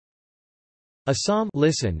Assam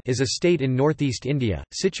is a state in northeast India,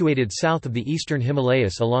 situated south of the eastern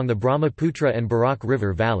Himalayas along the Brahmaputra and Barak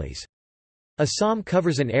River valleys. Assam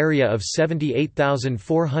covers an area of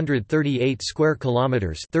 78,438 square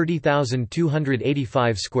kilometers,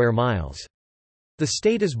 30,285 square miles. The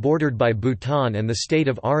state is bordered by Bhutan and the state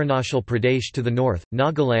of Arunachal Pradesh to the north,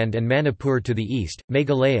 Nagaland and Manipur to the east,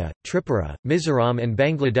 Meghalaya, Tripura, Mizoram and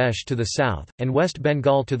Bangladesh to the south, and West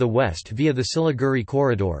Bengal to the west via the Siliguri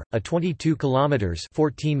Corridor, a 22 kilometers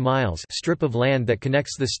 (14 miles) strip of land that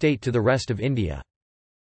connects the state to the rest of India.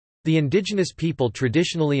 The indigenous people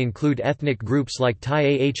traditionally include ethnic groups like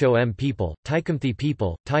Thai Ahom people, Thai Khomthi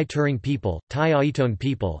people, Thai Turing people, Thai Aiton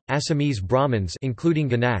people, Assamese Brahmins including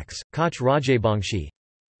Ganaks, Kach Rajabangshi,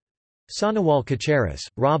 Sonawal Kacharis,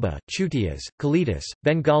 Rabha, Chutias, Kalitas,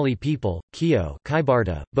 Bengali people, Kio,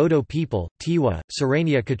 Kaibarta, Bodo people, Tiwa,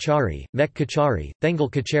 Sarania Kachari, Mek Kachari,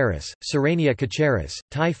 Thengal Kacharis, Sarania Kacharis,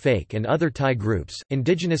 Thai Fake and other Thai groups,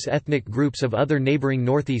 indigenous ethnic groups of other neighboring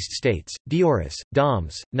northeast states, Dioris,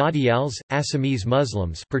 Doms, Nadials, Assamese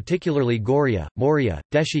Muslims particularly Goria, Moria,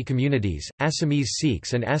 Deshi communities, Assamese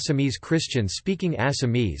Sikhs and Assamese Christians speaking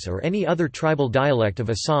Assamese or any other tribal dialect of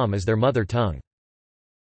Assam as their mother tongue.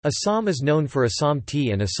 Assam is known for Assam tea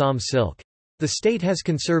and Assam silk. The state has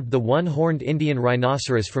conserved the one-horned Indian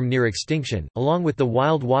rhinoceros from near extinction, along with the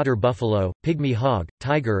wild water buffalo, pygmy hog,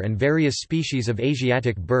 tiger and various species of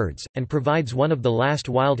Asiatic birds, and provides one of the last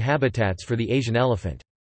wild habitats for the Asian elephant.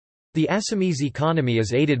 The Assamese economy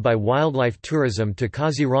is aided by wildlife tourism to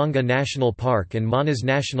Kaziranga National Park and Manas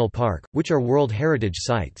National Park, which are World Heritage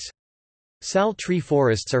Sites. Sal tree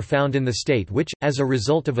forests are found in the state which, as a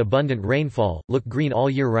result of abundant rainfall, look green all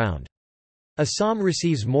year round. Assam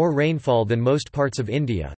receives more rainfall than most parts of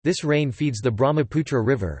India. This rain feeds the Brahmaputra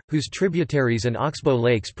River, whose tributaries and oxbow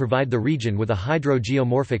lakes provide the region with a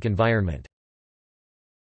hydrogeomorphic environment.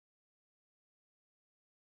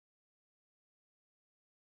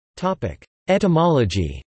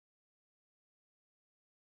 Etymology.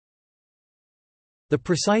 The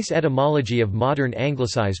precise etymology of modern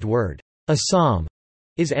anglicized word Assam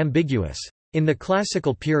is ambiguous. In the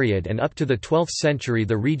classical period and up to the 12th century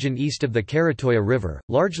the region east of the Karatoya River,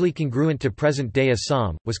 largely congruent to present-day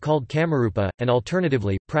Assam, was called Kamarupa, and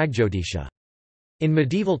alternatively, Pragjyotisha. In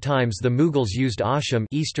medieval times the Mughals used Assam,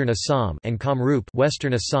 Eastern Assam and Kamrup,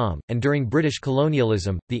 Western Assam, and during British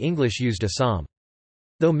colonialism, the English used Assam.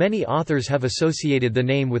 Though many authors have associated the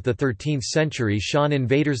name with the 13th century Shan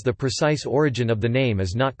invaders, the precise origin of the name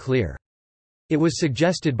is not clear. It was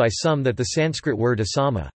suggested by some that the Sanskrit word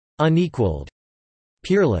asama, unequaled,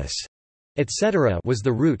 peerless, etc. was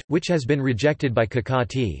the root, which has been rejected by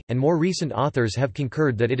Kakati, and more recent authors have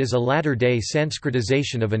concurred that it is a latter-day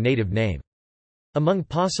Sanskritization of a native name. Among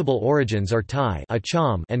possible origins are Thai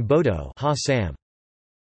Acham and Bodo Ha-Sam.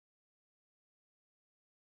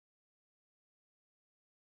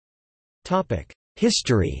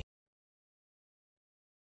 History.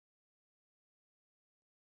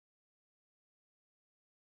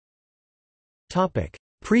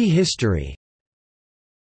 Prehistory.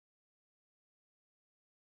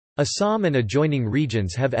 Assam and adjoining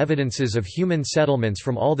regions have evidences of human settlements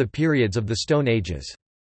from all the periods of the Stone Ages.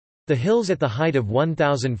 The hills at the height of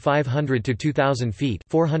 1,500 to 2,000 feet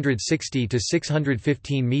 (460 to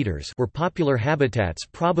 615 meters) were popular habitats,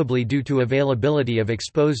 probably due to availability of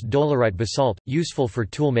exposed dolerite basalt, useful for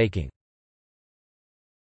tool making.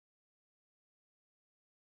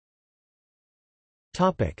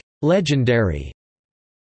 Legendary.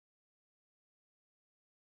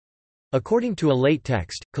 According to a late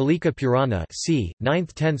text, Kalika Purana c.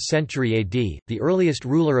 9th–10th century AD, the earliest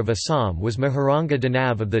ruler of Assam was Maharanga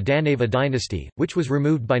Danav of the Danava dynasty, which was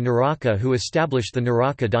removed by Naraka, who established the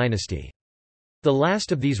Naraka dynasty. The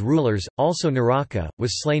last of these rulers, also Naraka,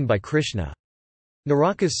 was slain by Krishna.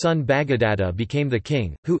 Naraka's son Bhagadatta became the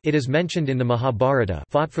king, who, it is mentioned in the Mahabharata,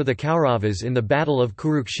 fought for the Kauravas in the Battle of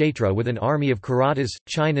Kurukshetra with an army of Karatas,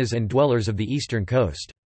 Chinas and dwellers of the eastern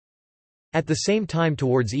coast. At the same time,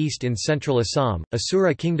 towards east in central Assam,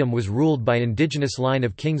 Asura kingdom was ruled by indigenous line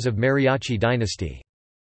of kings of Mariachi dynasty.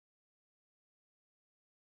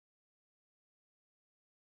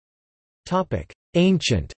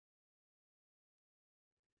 Ancient.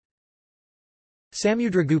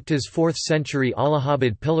 Samudragupta's 4th century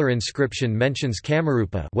Allahabad pillar inscription mentions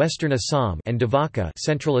Kamarupa, Western Assam, and Devaka,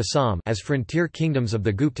 Central Assam, as frontier kingdoms of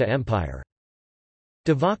the Gupta Empire.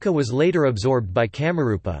 Devaka was later absorbed by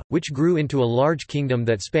Kamarupa, which grew into a large kingdom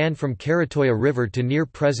that spanned from Karatoya River to near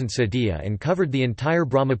present Sadia and covered the entire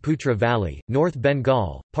Brahmaputra Valley, North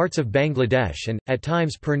Bengal, parts of Bangladesh and, at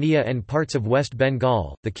times Purnia and parts of West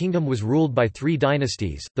Bengal. The kingdom was ruled by three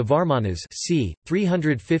dynasties, the Varmanas c.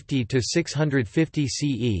 350–650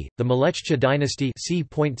 CE, the Malechcha dynasty c.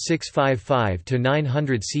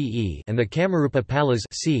 655–900 CE and the Kamarupa Palas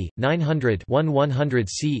c. 900–100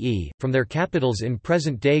 CE, from their capitals in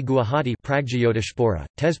present-day Guwahati Pragjayotishpura,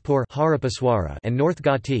 Tezpur Harapaswara, and North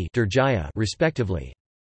Gati Durjaya, respectively.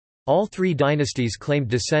 All three dynasties claimed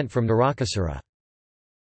descent from Narakasura.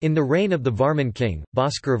 In the reign of the Varman king,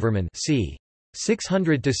 Bhaskaravarman c.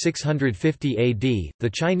 600–650 AD, the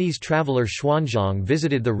Chinese traveller Xuanzang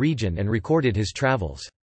visited the region and recorded his travels.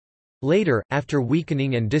 Later, after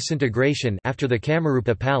weakening and disintegration after the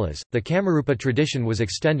Kamarupa Palas, the Kamarupa tradition was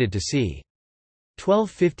extended to c.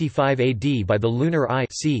 1255 AD by the Lunar I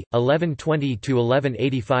c.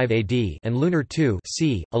 1120–1185 AD and Lunar II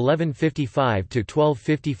c.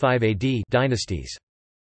 1155–1255 AD dynasties.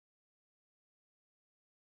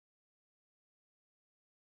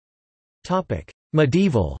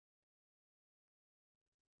 Medieval.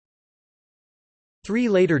 Three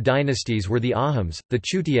later dynasties were the Ahams, the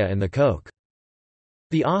Chutia and the Kok.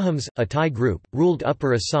 The Ahams, a Thai group, ruled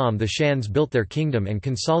Upper Assam. The Shans built their kingdom and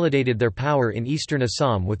consolidated their power in eastern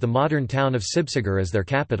Assam with the modern town of Sibsagar as their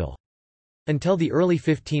capital. Until the early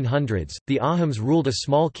 1500s, the Ahams ruled a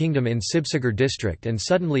small kingdom in Sibsagar district and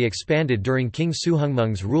suddenly expanded during King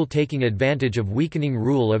Suhungmung's rule, taking advantage of weakening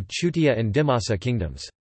rule of Chutia and Dimasa kingdoms.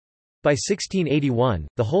 By 1681,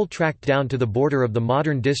 the whole tract down to the border of the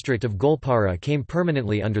modern district of Golpara came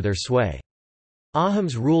permanently under their sway.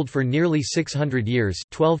 Ahams ruled for nearly 600 years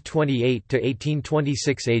 1228 to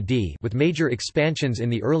 1826 AD with major expansions in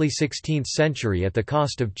the early 16th century at the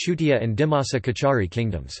cost of Chutia and Dimasa Kachari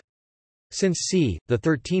kingdoms. Since c. the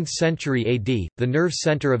 13th century AD, the nerve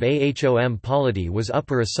center of Ahom polity was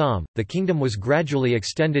Upper Assam. The kingdom was gradually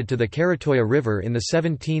extended to the Karatoya River in the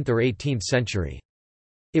 17th or 18th century.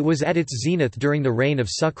 It was at its zenith during the reign of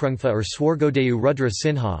Sukrungfa or Swargodayu Rudra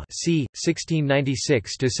Sinha c.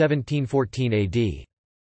 1696–1714 AD.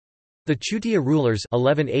 The Chutia rulers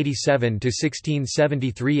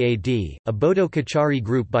 1187–1673 AD, a Bodo Kachari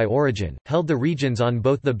group by origin, held the regions on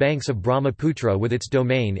both the banks of Brahmaputra with its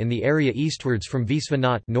domain in the area eastwards from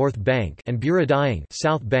Viswanath North Bank and Buradayang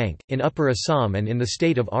South Bank, in Upper Assam and in the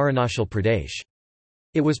state of Arunachal Pradesh.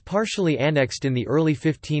 It was partially annexed in the early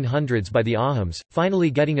 1500s by the Ahams,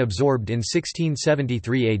 finally getting absorbed in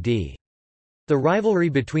 1673 AD. The rivalry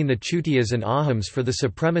between the Chutias and Ahams for the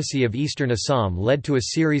supremacy of eastern Assam led to a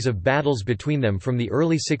series of battles between them from the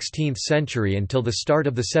early 16th century until the start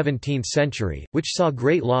of the 17th century, which saw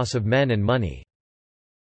great loss of men and money.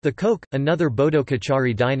 The Kok, another Bodo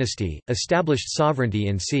Kachari dynasty, established sovereignty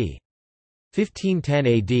in c. 1510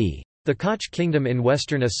 AD. The Koch kingdom in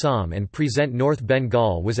western Assam and present North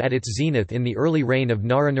Bengal was at its zenith in the early reign of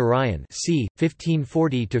Nara Narayan c.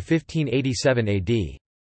 1540–1587 AD.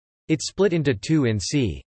 It split into two in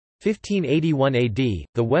c. 1581 AD,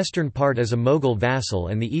 the western part as a Mughal vassal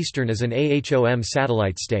and the eastern as an Ahom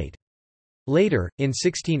satellite state. Later, in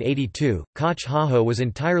 1682, Koch Haho was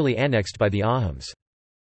entirely annexed by the Ahams.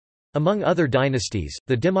 Among other dynasties,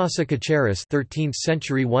 the Dimasa Kacharis 13th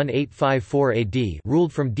century 1854 AD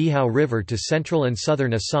ruled from Dihau River to central and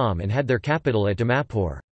southern Assam and had their capital at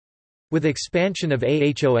Dimapur. With expansion of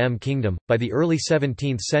Ahom kingdom, by the early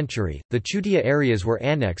 17th century, the Chutia areas were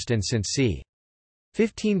annexed and since c.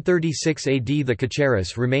 1536 AD the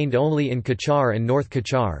Kacharis remained only in Kachar and North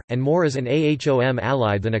Kachar, and more as an Ahom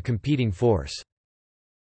ally than a competing force.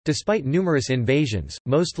 Despite numerous invasions,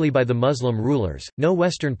 mostly by the Muslim rulers, no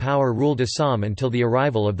Western power ruled Assam until the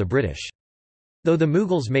arrival of the British. Though the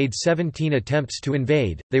Mughals made 17 attempts to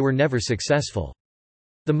invade, they were never successful.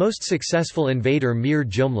 The most successful invader Mir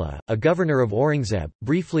Jumla, a governor of Aurangzeb,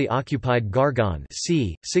 briefly occupied Gargaon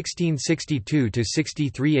c.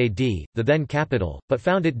 1662–63 AD, the then capital, but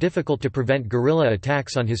found it difficult to prevent guerrilla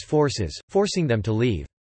attacks on his forces, forcing them to leave.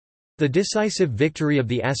 The decisive victory of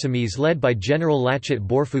the Assamese led by General Lachit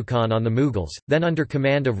Borphukan on the Mughals, then under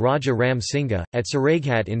command of Raja Ram Singha, at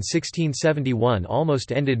Saraighat in 1671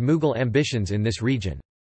 almost ended Mughal ambitions in this region.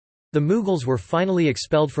 The Mughals were finally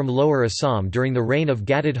expelled from Lower Assam during the reign of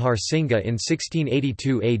Gadadhar Singha in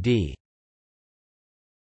 1682 AD.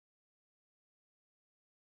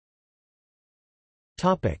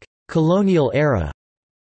 Colonial era.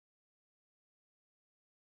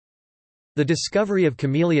 The discovery of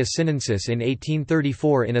Camellia sinensis in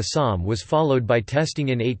 1834 in Assam was followed by testing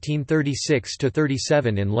in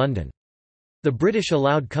 1836–37 in London. The British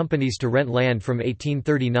allowed companies to rent land from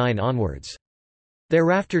 1839 onwards.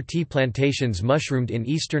 Thereafter tea plantations mushroomed in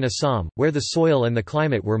eastern Assam, where the soil and the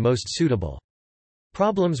climate were most suitable.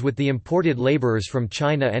 Problems with the imported labourers from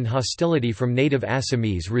China and hostility from native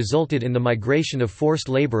Assamese resulted in the migration of forced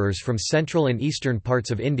labourers from central and eastern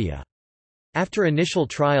parts of India. After initial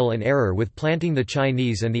trial and error with planting the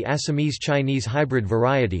Chinese and the Assamese Chinese hybrid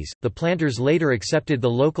varieties, the planters later accepted the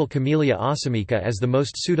local Camellia assamica as the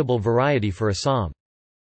most suitable variety for Assam.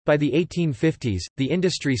 By the 1850s, the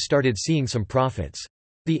industry started seeing some profits.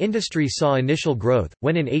 The industry saw initial growth,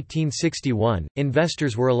 when in 1861,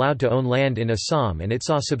 investors were allowed to own land in Assam, and it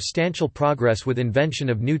saw substantial progress with invention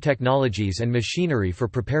of new technologies and machinery for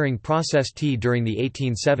preparing processed tea during the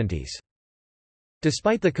 1870s.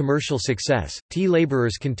 Despite the commercial success, tea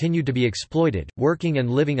labourers continued to be exploited, working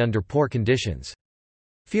and living under poor conditions.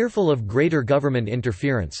 Fearful of greater government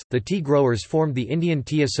interference, the tea growers formed the Indian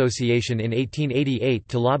Tea Association in 1888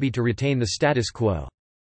 to lobby to retain the status quo.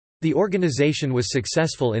 The organization was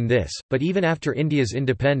successful in this, but even after India's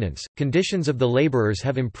independence, conditions of the labourers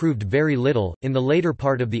have improved very little. In the later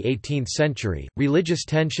part of the 18th century, religious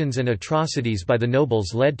tensions and atrocities by the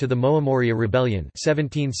nobles led to the Moamoria Rebellion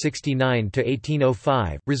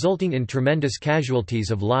 (1769–1805), resulting in tremendous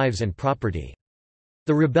casualties of lives and property.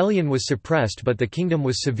 The rebellion was suppressed, but the kingdom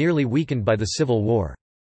was severely weakened by the civil war.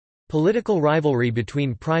 Political rivalry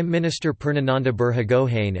between Prime Minister Purnananda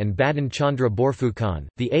Burhagohain and Badan Chandra Borphukan,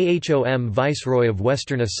 the Ahom viceroy of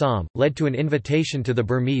Western Assam, led to an invitation to the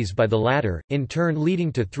Burmese by the latter, in turn leading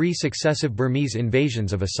to 3 successive Burmese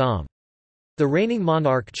invasions of Assam. The reigning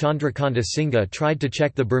monarch Chandrakanta Singha tried to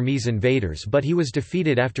check the Burmese invaders, but he was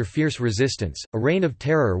defeated after fierce resistance. A reign of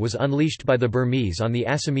terror was unleashed by the Burmese on the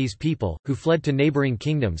Assamese people, who fled to neighbouring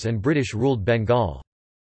kingdoms and British-ruled Bengal.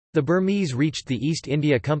 The Burmese reached the East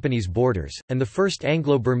India Company's borders, and the First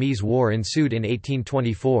Anglo-Burmese War ensued in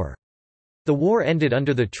 1824. The war ended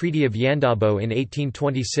under the Treaty of Yandabo in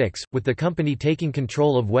 1826, with the company taking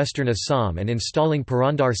control of western Assam and installing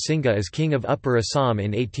Purandar Singha as king of Upper Assam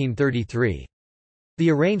in 1833.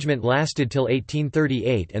 The arrangement lasted till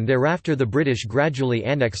 1838, and thereafter the British gradually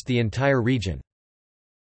annexed the entire region.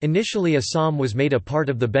 Initially Assam was made a part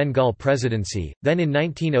of the Bengal Presidency, then in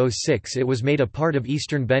 1906 it was made a part of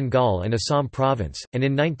Eastern Bengal and Assam Province, and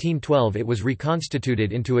in 1912 it was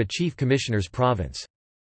reconstituted into a Chief Commissioner's province.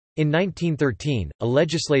 In 1913, a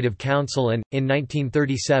legislative council and, in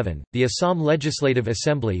 1937, the Assam Legislative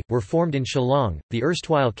Assembly, were formed in Shillong, the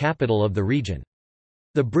erstwhile capital of the region.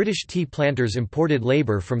 The British tea planters imported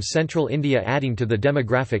labour from central India, adding to the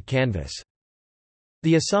demographic canvas.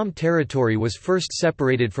 The Assam Territory was first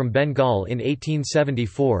separated from Bengal in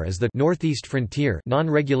 1874 as the Northeast Frontier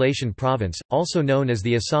non-regulation province, also known as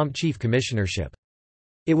the Assam Chief Commissionership.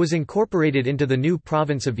 It was incorporated into the new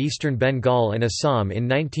province of Eastern Bengal and Assam in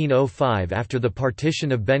 1905 after the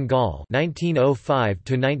partition of Bengal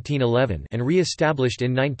 1905–1911 and re-established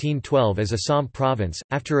in 1912 as Assam Province.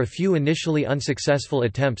 After a few initially unsuccessful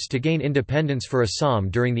attempts to gain independence for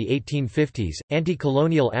Assam during the 1850s,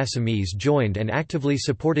 anti-colonial Assamese joined and actively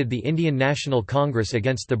supported the Indian National Congress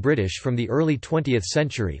against the British from the early 20th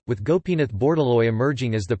century, with Gopinath Bordoloi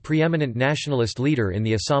emerging as the preeminent nationalist leader in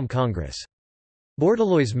the Assam Congress.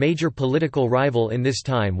 Bordoloi's major political rival in this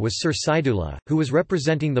time was Sir Saidullah, who was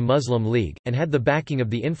representing the Muslim League, and had the backing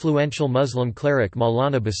of the influential Muslim cleric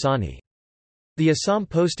Maulana Bhasani. The Assam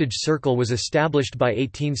Postage Circle was established by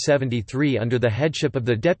 1873 under the headship of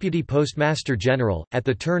the Deputy Postmaster General. At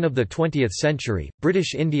the turn of the 20th century,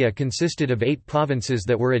 British India consisted of 8 provinces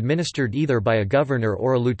that were administered either by a governor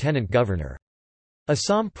or a lieutenant governor.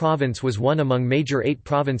 Assam Province was one among major 8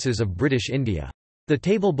 provinces of British India. The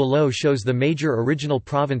table below shows the major original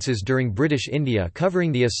provinces during British India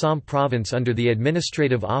covering the Assam Province under the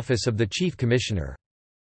administrative office of the Chief Commissioner.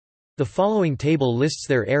 The following table lists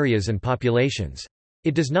their areas and populations.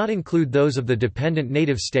 It does not include those of the dependent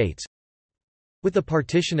native states. With the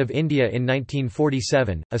partition of India in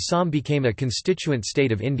 1947, Assam became a constituent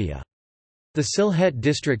state of India. The Sylhet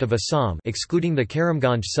district of Assam, excluding the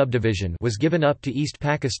Karimganj subdivision, was given up to East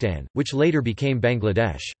Pakistan, which later became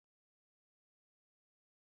Bangladesh.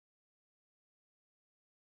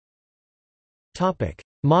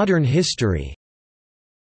 Modern history.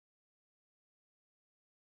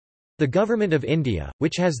 The Government of India,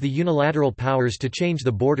 which has the unilateral powers to change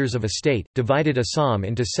the borders of a state, divided Assam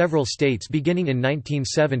into several states beginning in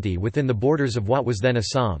 1970 within the borders of what was then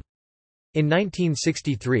Assam. In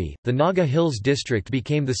 1963, the Naga Hills district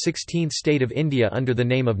became the 16th state of India under the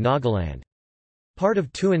name of Nagaland. Part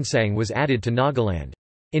of Tuensang was added to Nagaland.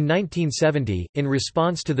 In 1970, in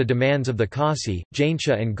response to the demands of the Khasi,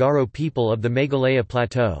 Jaintia and Garo people of the Meghalaya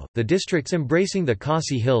Plateau, the districts embracing the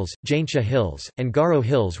Khasi Hills, Jaintia Hills, and Garo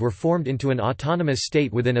Hills were formed into an autonomous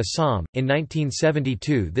state within Assam. In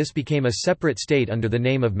 1972, this became a separate state under the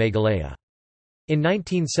name of Meghalaya. In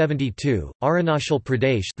 1972, Arunachal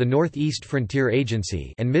Pradesh, the Northeast Frontier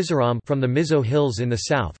Agency, and Mizoram from the Mizo Hills in the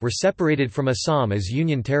south were separated from Assam as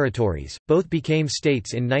union territories. Both became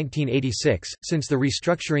states in 1986. Since the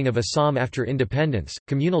restructuring of Assam after independence,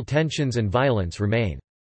 communal tensions and violence remain.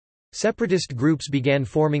 Separatist groups began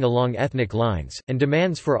forming along ethnic lines, and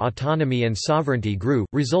demands for autonomy and sovereignty grew,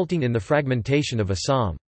 resulting in the fragmentation of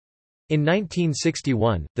Assam. In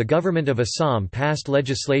 1961, the government of Assam passed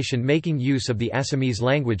legislation making use of the Assamese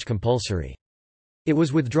language compulsory. It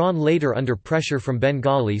was withdrawn later under pressure from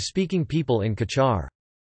Bengali-speaking people in Cachar.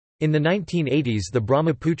 In the 1980s, the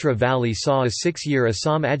Brahmaputra Valley saw a 6-year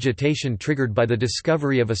Assam agitation triggered by the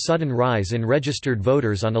discovery of a sudden rise in registered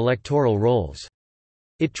voters on electoral rolls.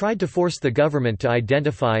 It tried to force the government to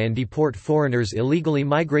identify and deport foreigners illegally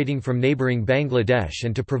migrating from neighbouring Bangladesh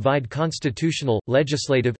and to provide constitutional,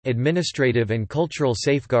 legislative, administrative and cultural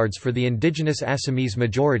safeguards for the indigenous Assamese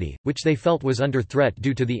majority, which they felt was under threat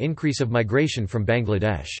due to the increase of migration from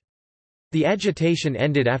Bangladesh. The agitation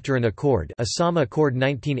ended after an accord, Assam Accord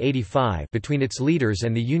 1985, between its leaders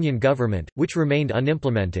and the Union government, which remained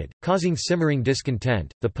unimplemented, causing simmering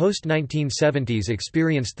discontent. The post-1970s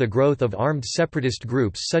experienced the growth of armed separatist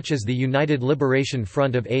groups such as the United Liberation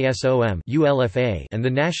Front of Assom (ULFA) and the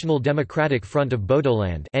National Democratic Front of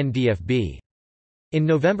Bodoland (NDFB). In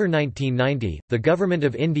November 1990, the Government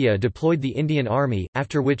of India deployed the Indian Army,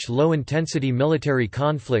 after which low-intensity military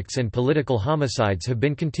conflicts and political homicides have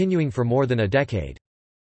been continuing for more than a decade.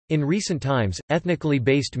 In recent times, ethnically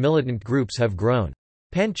based militant groups have grown.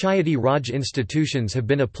 Panchayati Raj institutions have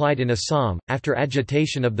been applied in Assam, after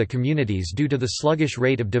agitation of the communities due to the sluggish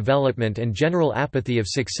rate of development and general apathy of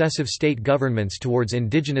successive state governments towards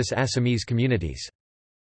indigenous Assamese communities.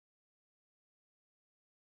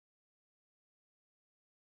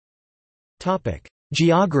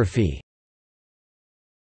 Geography.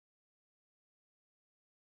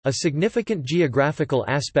 A significant geographical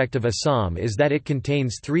aspect of Assam is that it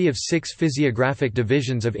contains 3 of 6 physiographic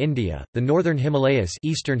divisions of India: the Northern Himalayas,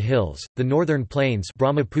 Eastern Hills, the Northern Plains,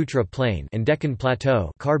 Brahmaputra Plain, and Deccan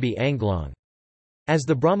Plateau, Karbi Anglong. As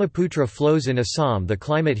the Brahmaputra flows in Assam, the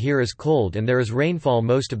climate here is cold and there is rainfall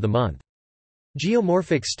most of the month.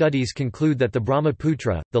 Geomorphic studies conclude that the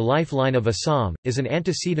Brahmaputra, the lifeline of Assam, is an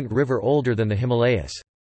antecedent river older than the Himalayas.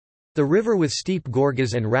 The river, with steep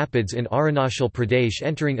gorges and rapids in Arunachal Pradesh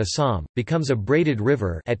entering Assam, becomes a braided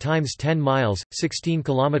river, at times 10 miles, 16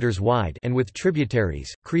 kilometers wide, and with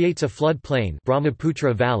tributaries, creates a flood plain,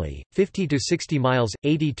 Brahmaputra Valley, 50 to 60 miles,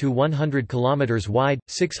 80 to 100 kilometers wide,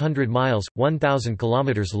 600 miles, 1000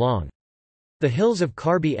 kilometers long. The hills of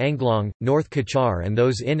Karbi Anglong, North Cachar and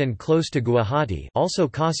those in and close to Guwahati, also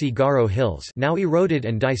Khasi Garo Hills, now eroded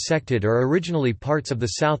and dissected, are originally parts of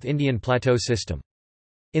the South Indian Plateau system.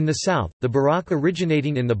 In the south, the Barak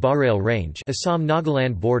originating in the Barail Range,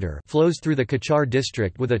 Assam-Nagaland border, flows through the Cachar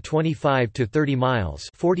district with a 25 to 30 miles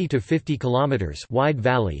 (40 to 50 kilometers) wide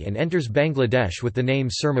valley and enters Bangladesh with the name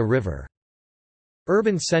Surma River.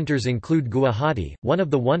 Urban centers include Guwahati, one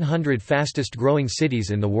of the 100 fastest growing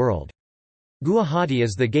cities in the world. Guwahati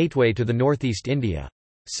is the gateway to the northeast India.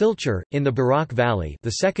 Silchar, in the Barak Valley,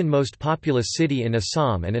 the second most populous city in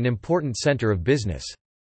Assam and an important centre of business.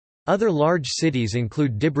 Other large cities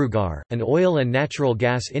include Dibrugarh, an oil and natural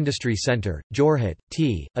gas industry centre, Jorhat,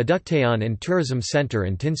 tea, Aduktayan and tourism centre,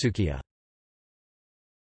 and Tinsukia.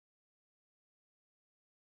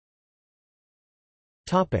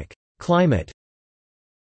 Climate.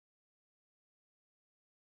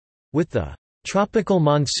 With the tropical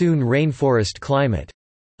monsoon rainforest climate,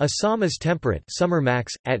 Assam is temperate, summer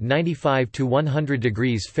max at 95 to 100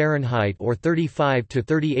 degrees Fahrenheit or 35 to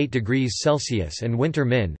 38 degrees Celsius, and winter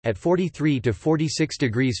min at 43 to 46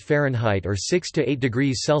 degrees Fahrenheit or 6 to 8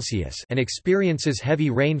 degrees Celsius, and experiences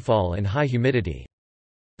heavy rainfall and high humidity.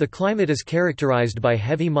 The climate is characterized by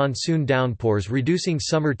heavy monsoon downpours reducing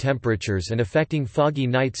summer temperatures and affecting foggy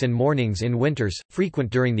nights and mornings in winters,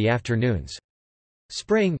 frequent during the afternoons.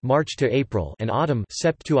 Spring March to April and autumn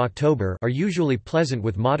Sept to October are usually pleasant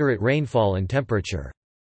with moderate rainfall and temperature.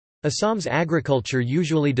 Assam's agriculture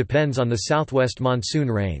usually depends on the southwest monsoon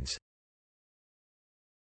rains.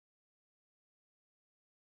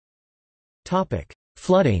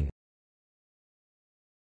 Flooding.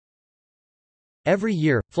 Every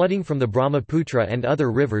year, flooding from the Brahmaputra and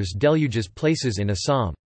other rivers deluges places in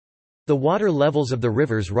Assam. The water levels of the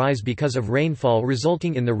rivers rise because of rainfall,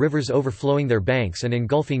 resulting in the rivers overflowing their banks and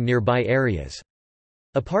engulfing nearby areas.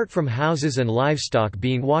 Apart from houses and livestock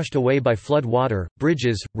being washed away by flood water,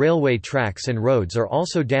 bridges, railway tracks and roads are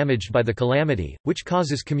also damaged by the calamity, which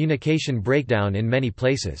causes communication breakdown in many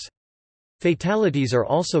places. Fatalities are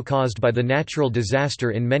also caused by the natural disaster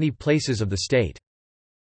in many places of the state.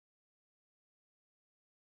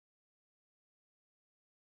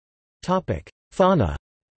 Fauna.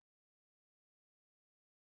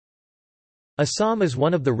 Assam is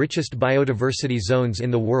one of the richest biodiversity zones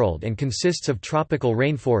in the world and consists of tropical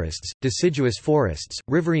rainforests, deciduous forests,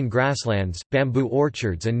 riverine grasslands, bamboo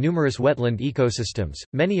orchards and numerous wetland ecosystems.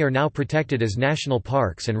 Many are now protected as national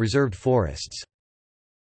parks and reserved forests.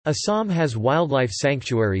 Assam has wildlife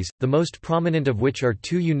sanctuaries, the most prominent of which are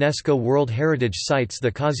two UNESCO World Heritage Sites,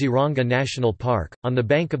 the Kaziranga National Park, on the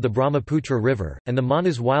bank of the Brahmaputra River, and the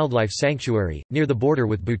Manas Wildlife Sanctuary, near the border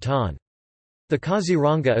with Bhutan. The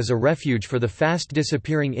Kaziranga is a refuge for the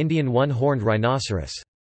fast-disappearing Indian one-horned rhinoceros.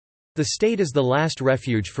 The state is the last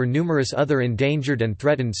refuge for numerous other endangered and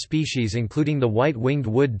threatened species including the white-winged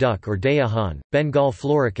wood duck or dayahan, Bengal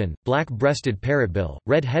florican, black-breasted parrotbill,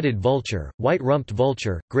 red-headed vulture, white-rumped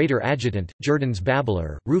vulture, greater adjutant, Jordan's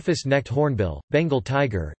babbler, rufous-necked hornbill, Bengal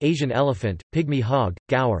tiger, Asian elephant, pygmy hog,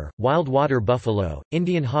 gaur, wild water buffalo,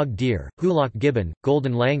 Indian hog deer, hoolock gibbon,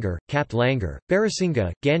 golden langur, capped langur,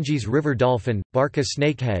 barasingha, Ganges river dolphin, Barca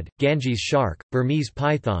snakehead, Ganges shark, Burmese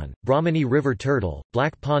python, Brahmani river turtle,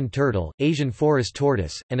 black pond turtle, Asian forest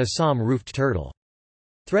tortoise, and Assam roofed turtle.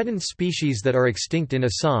 Threatened species that are extinct in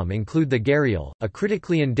Assam include the gharial, a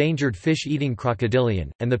critically endangered fish-eating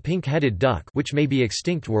crocodilian, and the pink-headed duck, which may be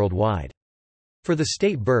extinct worldwide. For the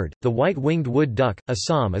state bird, the white-winged wood duck,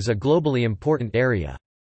 Assam is a globally important area.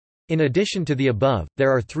 In addition to the above,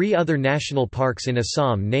 there are three other national parks in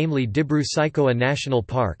Assam, namely Dibru-Saikhowa National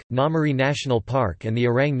Park, Namari National Park and the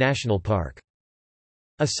Orang National Park.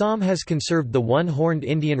 Assam has conserved the one-horned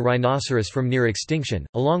Indian rhinoceros from near extinction,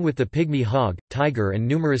 along with the pygmy hog, tiger and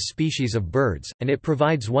numerous species of birds, and it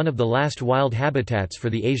provides one of the last wild habitats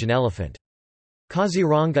for the Asian elephant.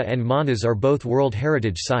 Kaziranga and Manas are both World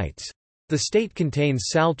Heritage Sites. The state contains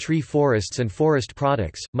sal tree forests and forest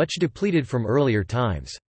products, much depleted from earlier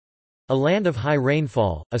times. A land of high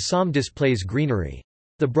rainfall, Assam displays greenery.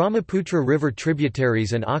 The Brahmaputra River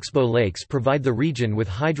tributaries and Oxbow lakes provide the region with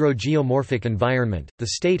hydro-geomorphic environment. The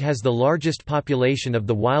state has the largest population of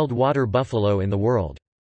the wild water buffalo in the world.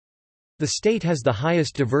 The state has the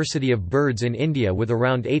highest diversity of birds in India with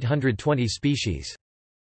around 820 species.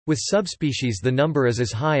 With subspecies the number is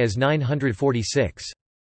as high as 946.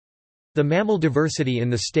 The mammal diversity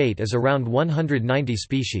in the state is around 190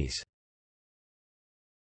 species.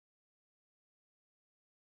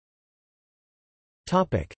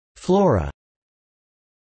 Flora.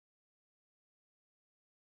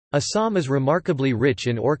 Assam is remarkably rich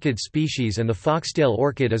in orchid species and the foxtail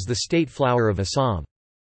orchid is the state flower of Assam.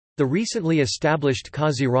 The recently established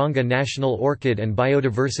Kaziranga National Orchid and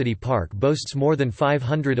Biodiversity Park boasts more than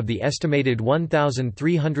 500 of the estimated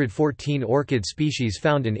 1,314 orchid species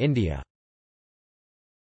found in India.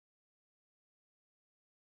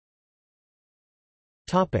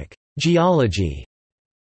 Geology.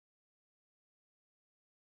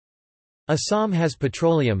 Assam has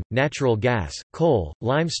petroleum, natural gas, coal,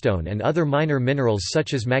 limestone and other minor minerals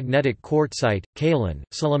such as magnetic quartzite, kaolin,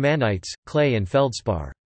 sulemanites, clay and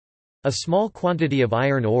feldspar. A small quantity of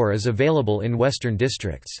iron ore is available in western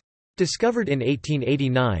districts. Discovered in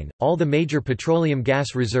 1889, all the major petroleum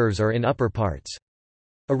gas reserves are in upper parts.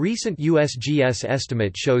 A recent USGS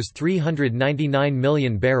estimate shows 399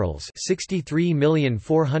 million barrels,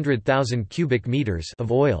 63,400,000 cubic meters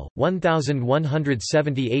of oil,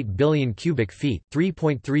 1,178 billion cubic feet,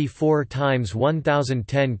 3.34 times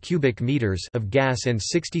 1,010 cubic meters of gas and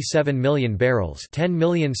 67 million barrels,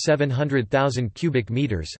 10,700,000 cubic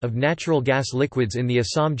meters of natural gas liquids in the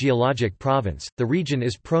Assam geologic province. The region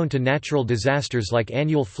is prone to natural disasters like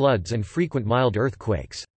annual floods and frequent mild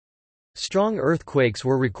earthquakes. Strong earthquakes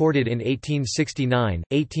were recorded in 1869,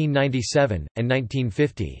 1897, and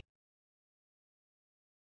 1950.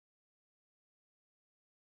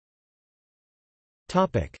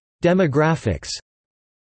 Demographics.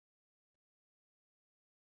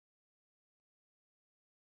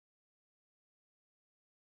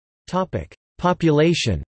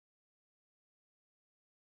 Population.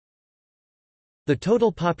 The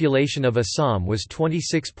total population of Assam was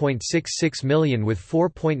 26.66 million with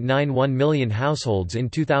 4.91 million households in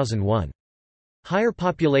 2001. Higher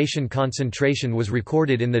population concentration was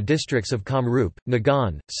recorded in the districts of Kamrup,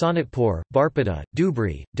 Nagaon, Sonitpur, Barpeta,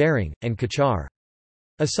 Dhubri, Darang, and Cachar.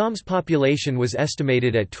 Assam's population was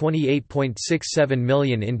estimated at 28.67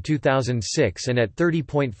 million in 2006 and at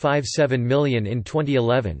 30.57 million in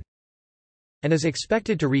 2011, and is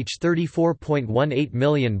expected to reach 34.18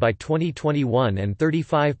 million by 2021 and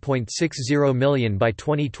 35.60 million by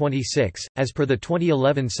 2026. As per the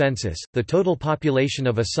 2011 census, the total population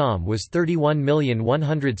of Assam was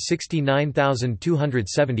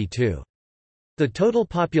 31,169,272. The total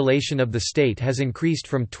population of the state has increased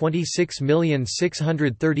from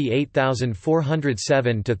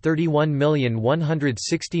 26,638,407 to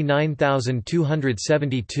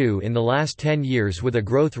 31,169,272 in the last 10 years, with a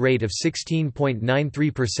growth rate of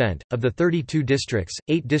 16.93%. Of the 32 districts,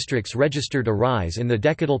 8 districts registered a rise in the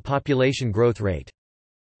decadal population growth rate.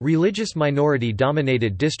 Religious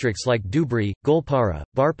minority-dominated districts like Dhubri, Golpara,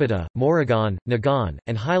 Barpeta, Moragan, Nagan,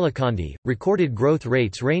 and Hailakandi, recorded growth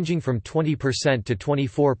rates ranging from 20% to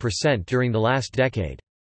 24% during the last decade.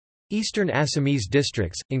 Eastern Assamese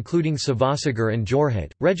districts, including Sivasagar and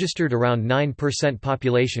Jorhat, registered around 9%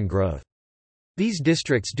 population growth. These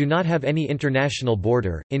districts do not have any international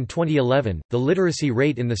border. In 2011, the literacy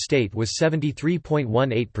rate in the state was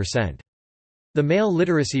 73.18%. The male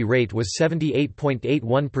literacy rate was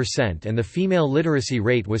 78.81% and the female literacy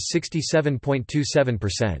rate was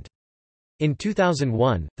 67.27%. In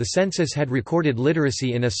 2001, the census had recorded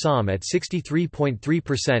literacy in Assam at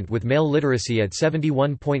 63.3%, with male literacy at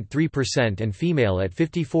 71.3% and female at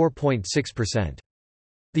 54.6%.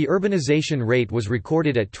 The urbanization rate was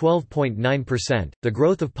recorded at 12.9%. The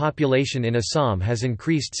growth of population in Assam has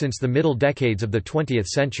increased since the middle decades of the 20th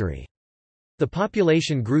century. The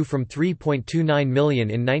population grew from 3.29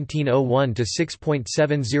 million in 1901 to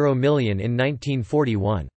 6.70 million in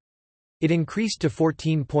 1941. It increased to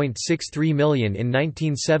 14.63 million in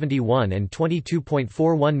 1971 and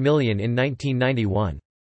 22.41 million in 1991.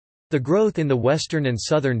 The growth in the western and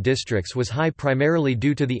southern districts was high primarily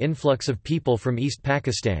due to the influx of people from East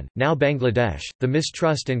Pakistan, now Bangladesh. The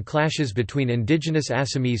mistrust and clashes between indigenous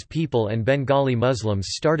Assamese people and Bengali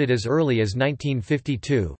Muslims started as early as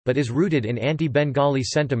 1952, but is rooted in anti-Bengali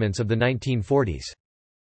sentiments of the 1940s.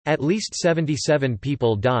 At least 77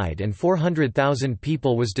 people died and 400,000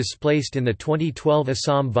 people was displaced in the 2012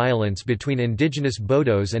 Assam violence between indigenous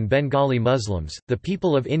Bodos and Bengali Muslims. The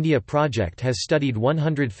People of India project has studied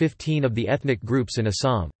 115 of the ethnic groups in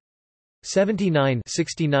Assam.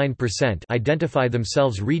 69% identify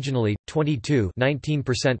themselves regionally,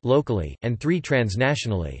 22% locally, and 3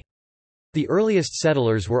 transnationally. The earliest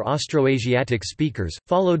settlers were Austroasiatic speakers,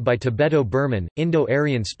 followed by Tibeto-Burman,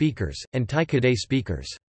 Indo-Aryan speakers, and Tai-Kadai speakers.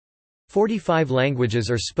 45 languages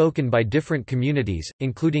are spoken by different communities,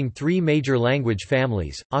 including 3 major language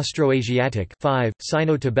families: Austroasiatic 5,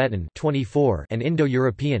 Sino-Tibetan 24, and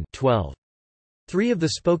Indo-European 12. 3 of the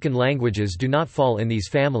spoken languages do not fall in these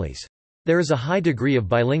families. There is a high degree of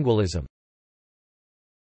bilingualism.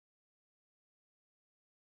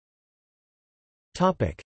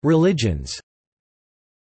 Topic: Religions.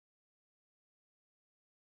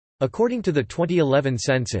 According to the 2011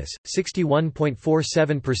 census,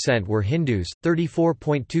 61.47% were Hindus,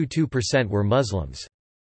 34.22% were Muslims.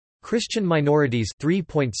 Christian minorities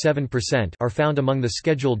 3.7% are found among the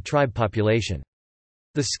scheduled tribe population.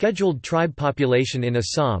 The scheduled tribe population in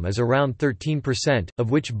Assam is around 13%,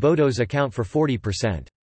 of which Bodos account for 40%.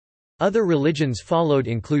 Other religions followed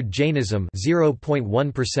include Jainism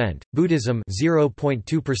 0.1%, Buddhism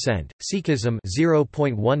 0.2%, Sikhism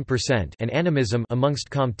 0.1%, and animism amongst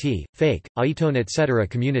Khamti, Fake, Aiton etc.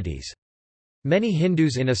 communities. Many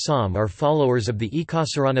Hindus in Assam are followers of the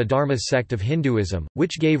Ekasarana Dharma sect of Hinduism,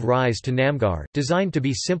 which gave rise to Namgar, designed to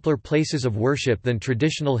be simpler places of worship than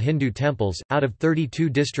traditional Hindu temples. Out of 32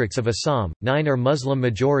 districts of Assam, 9 are Muslim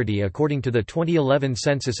majority according to the 2011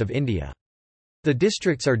 census of India. The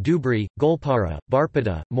districts are Dhubri, Golpara,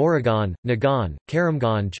 Barpeta, Moragan, Nagan,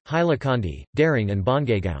 Karimganj, Hailakandi, Daring and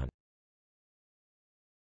Bongaigaon.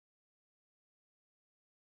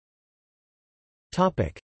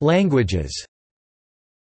 Languages.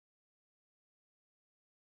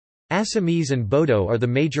 Assamese and Bodo are the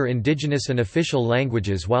major indigenous and official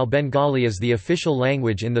languages, while Bengali is the official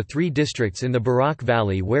language in the 3 districts in the Barak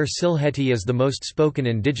Valley where Sylheti is the most spoken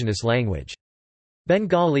indigenous language.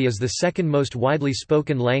 Bengali is the second most widely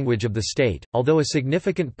spoken language of the state, although a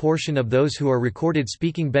significant portion of those who are recorded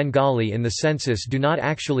speaking Bengali in the census do not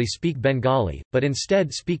actually speak Bengali, but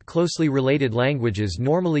instead speak closely related languages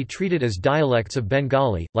normally treated as dialects of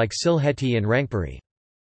Bengali, like Sylheti and Rangpuri.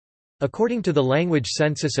 According to the language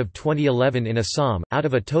census of 2011 in Assam, out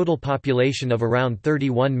of a total population of around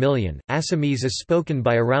 31 million, Assamese is spoken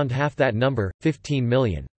by around half that number, 15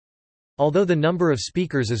 million. Although the number of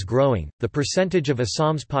speakers is growing, the percentage of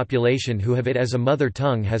Assam's population who have it as a mother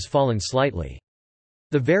tongue has fallen slightly.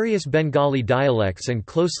 The various Bengali dialects and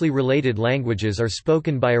closely related languages are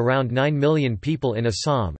spoken by around 9 million people in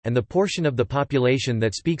Assam, and the portion of the population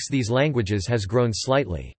that speaks these languages has grown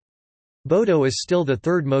slightly. Bodo is still the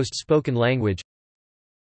third most spoken language.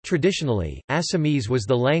 Traditionally, Assamese was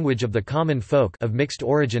the language of the common folk of mixed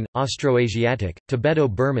origin, Austroasiatic,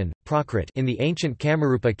 Tibeto-Burman, Prakrit in the ancient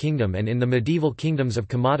Kamarupa kingdom and in the medieval kingdoms of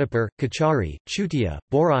Kamatapur, Kachari, Chutia,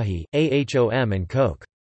 Borahi, Ahom and Koch.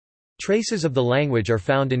 Traces of the language are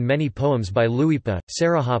found in many poems by Luipa,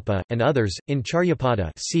 Sarahapa, and others, in Charyapada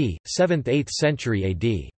c. 7th–8th century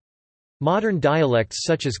AD. Modern dialects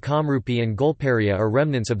such as Kamrupi and Golparia are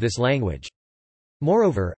remnants of this language.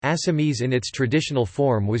 Moreover, Assamese in its traditional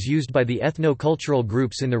form was used by the ethno-cultural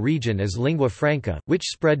groups in the region as lingua franca, which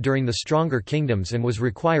spread during the stronger kingdoms and was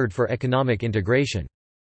required for economic integration.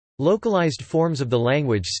 Localized forms of the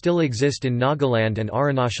language still exist in Nagaland and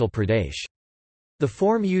Arunachal Pradesh. The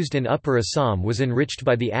form used in Upper Assam was enriched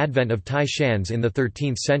by the advent of Tai Shans in the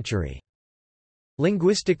 13th century.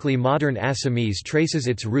 Linguistically, modern Assamese traces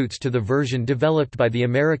its roots to the version developed by the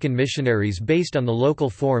American missionaries based on the local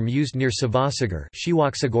form used near Sivasagar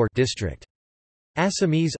district.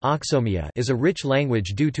 Assamese is a rich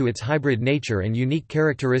language due to its hybrid nature and unique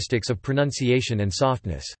characteristics of pronunciation and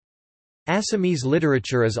softness. Assamese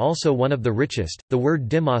literature is also one of the richest. The word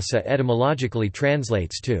Dimasa etymologically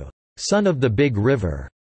translates to son of the big river,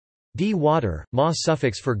 d water, ma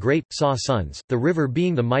suffix for great, sa sons, the river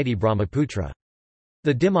being the mighty Brahmaputra.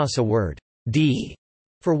 The Dimasa word d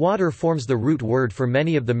for water forms the root word for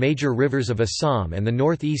many of the major rivers of Assam and the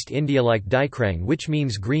northeast India, like Daikrang, which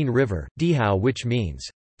means green river, Dihau, which means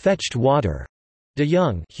fetched water,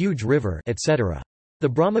 Dayung, huge river, etc. The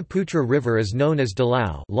Brahmaputra River is known as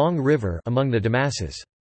Dalau, long river, among the Dimasas.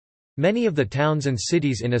 Many of the towns and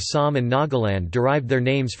cities in Assam and Nagaland derived their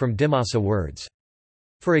names from Dimasa words.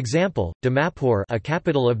 For example, Dimapur, a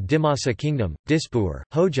capital of Dimasa Kingdom, Dispur,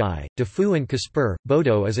 Hojai, Dafu and Kaspur.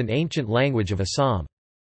 Bodo is an ancient language of Assam.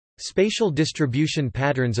 Spatial distribution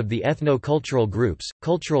patterns of the ethno-cultural groups,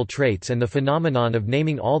 cultural traits and the phenomenon of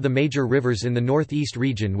naming all the major rivers in the northeast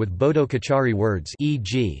region with Bodo-Kachari words,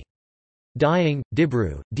 e.g. Dayang,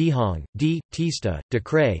 Dibru, Dihong, Di, Tista,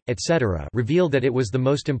 Dekray, etc. reveal that it was the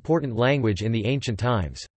most important language in the ancient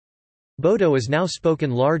times. Bodo is now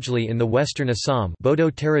spoken largely in the western Assam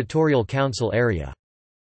Bodo Territorial Council area.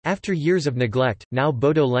 After years of neglect, now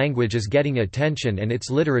Bodo language is getting attention and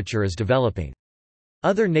its literature is developing.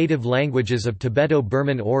 Other native languages of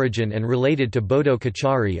Tibeto-Burman origin and related to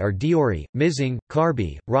Bodo-Kachari are Diori, Mizing,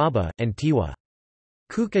 Karbi, Raba, and Tiwa.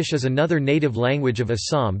 Kukish is another native language of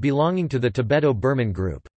Assam belonging to the Tibeto-Burman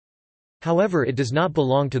group. However, it does not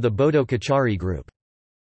belong to the Bodo-Kachari group.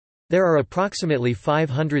 There are approximately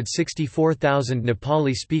 564,000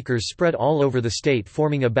 Nepali speakers spread all over the state,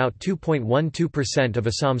 forming about 2.12% of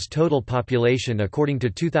Assam's total population according to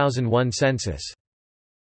 2001 census.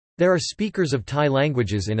 There are speakers of Thai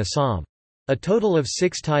languages in Assam. A total of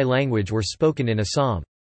 6 Thai language were spoken in Assam.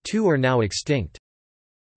 2 are now extinct.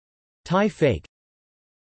 Thai Fake,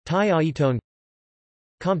 Thai Aitone,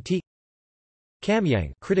 Kamti,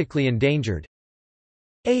 Kamyang, critically endangered,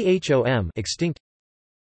 Ahom, extinct,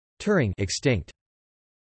 Turing, extinct.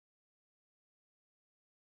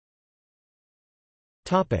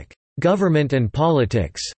 Topic: Government and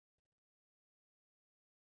politics.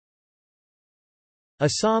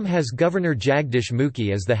 Assam has Governor Jagdish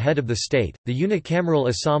Mukhi as the head of the state, the unicameral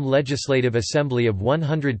Assam Legislative Assembly of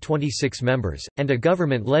 126 members, and a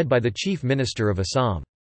government led by the Chief Minister of Assam.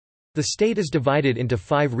 The state is divided into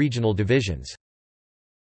 5 regional divisions.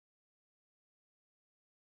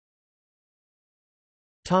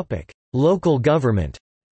 Local government.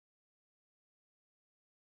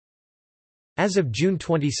 As of June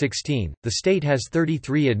 2016, the state has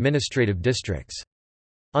 33 administrative districts.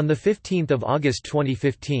 On 15 August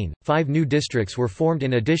 2015, 5 new districts were formed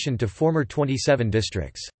in addition to former 27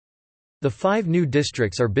 districts. The 5 new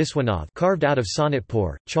districts are Biswanath, carved out of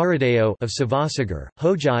Sonitpur, Charadeo of Sivasagar,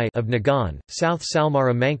 Hojai of Nagan, South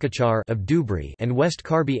Salmara Mankachar of Dhubri, and West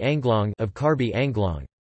Karbi Anglong of Karbi Anglong.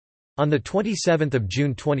 On 27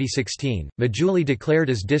 June 2016, Majuli declared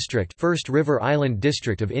as district First River Island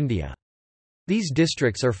District of India. These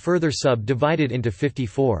districts are further subdivided into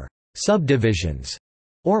 54 subdivisions,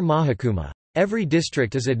 or Mahakuma. Every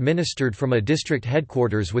district is administered from a district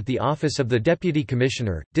headquarters with the office of the Deputy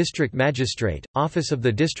Commissioner, District Magistrate, office of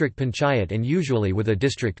the District Panchayat and usually with a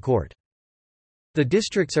district court. The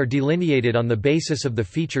districts are delineated on the basis of the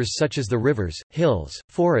features such as the rivers, hills,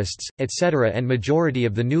 forests, etc., and majority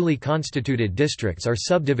of the newly constituted districts are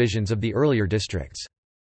subdivisions of the earlier districts.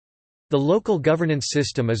 The local governance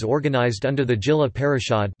system is organized under the Jilla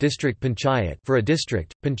Parishad district panchayat for a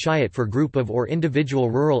district, panchayat for group of or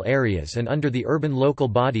individual rural areas, and under the urban local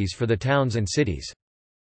bodies for the towns and cities.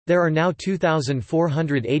 There are now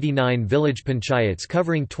 2,489 village panchayats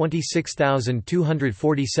covering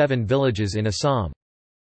 26,247 villages in Assam.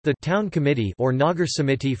 The Town Committee or Nagar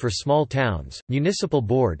Samiti for small towns, Municipal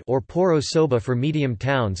Board or Poro Soba for medium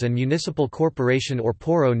towns, and Municipal Corporation or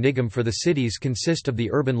Poro Nigam for the cities consist of the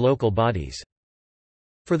urban local bodies.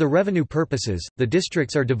 For the revenue purposes, the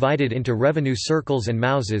districts are divided into revenue circles and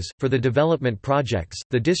mouses. For the development projects,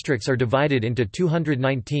 the districts are divided into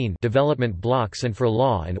 219 development blocks, and for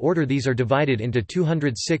law and order these are divided into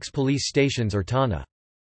 206 police stations or Thana.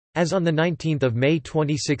 As on 19 May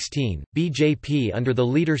 2016, BJP under the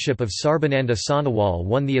leadership of Sarbananda Sonowal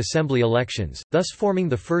won the assembly elections, thus forming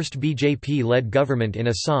the first BJP-led government in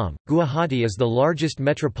Assam. Guwahati is the largest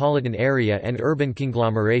metropolitan area and urban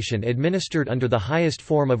conglomeration administered under the highest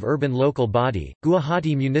form of urban local body,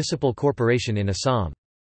 Guwahati Municipal Corporation in Assam.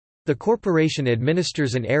 The corporation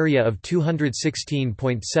administers an area of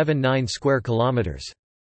 216.79 square kilometers.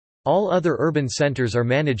 All other urban centers are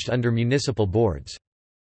managed under municipal boards.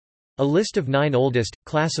 A list of 9 oldest,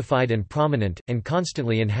 classified and prominent, and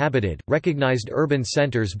constantly inhabited, recognized urban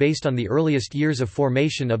centers based on the earliest years of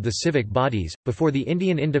formation of the civic bodies, before the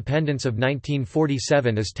Indian independence of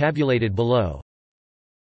 1947 is tabulated below.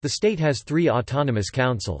 The state has 3 autonomous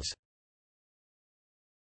councils.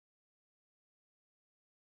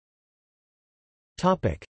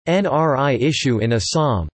 NRI issue in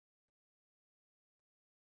Assam.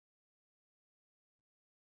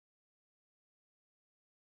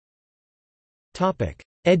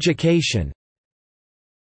 Education.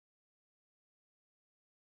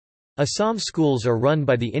 Assam schools are run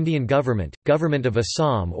by the Indian government, Government of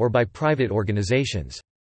Assam, or by private organizations.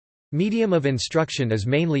 Medium of instruction is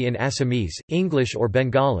mainly in Assamese, English or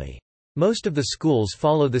Bengali. Most of the schools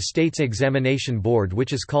follow the state's examination board,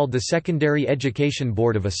 which is called the Secondary Education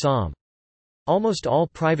Board of Assam. Almost all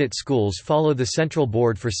private schools follow the Central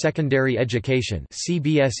Board for Secondary Education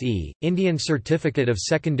 (CBSE), Indian Certificate of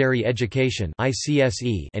Secondary Education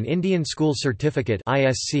 (ICSE), and Indian School Certificate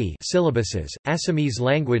 (ISC) syllabuses. Assamese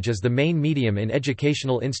language is the main medium in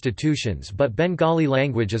educational institutions, but Bengali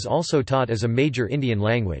language is also taught as a major Indian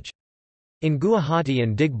language. In Guwahati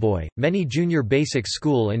and Digboi, many junior basic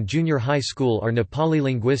school and junior high school are Nepali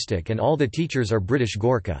linguistic, and all the teachers are British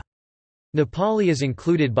Gorkha. Nepali is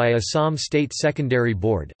included by Assam State Secondary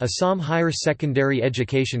Board, Assam Higher Secondary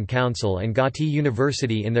Education Council, and Gauhati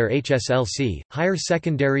University in their HSLC, higher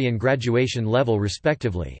secondary and graduation level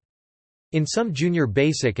respectively. In some junior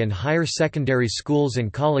basic and higher secondary schools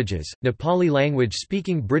and colleges, Nepali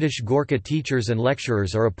language-speaking British Gorkha teachers and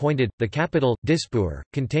lecturers are appointed. The capital, Dispur,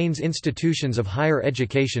 contains institutions of higher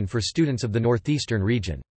education for students of the northeastern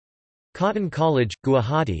region. Cotton College,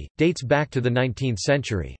 Guwahati, dates back to the 19th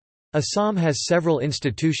century. Assam has several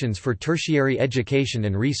institutions for tertiary education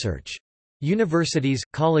and research. Universities,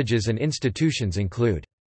 colleges and institutions include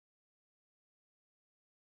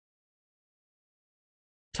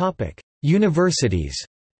Universities.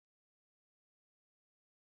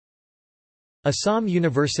 Assam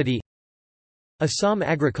University, Assam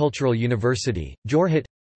Agricultural University, Jorhat,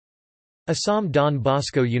 Assam Don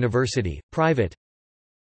Bosco University, private,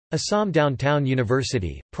 Assam Downtown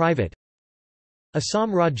University, private,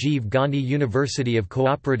 Assam Rajiv Gandhi University of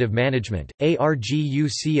Cooperative Management,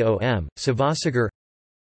 ARGUCOM, Sivasagar,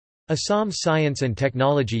 Assam Science and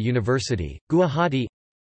Technology University, Guwahati,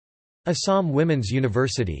 Assam Women's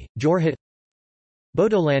University, Jorhat,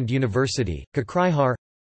 Bodoland University, Kakraihar,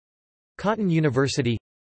 Cotton University,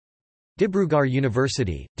 Dibrugarh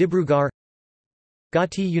University, Dibrugarh,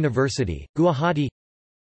 Gauhati University, Guwahati,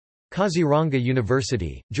 Kaziranga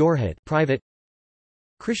University, Jorhat, private,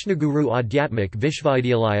 Krishnaguru Adhyatmik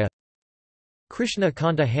Vishwavidyalaya, Krishna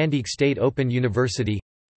Kanta Handik State Open University,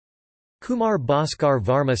 Kumar Bhaskar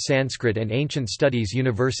Varma Sanskrit and Ancient Studies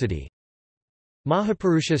University,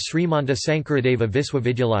 Mahapurusha Srimanta Sankaradeva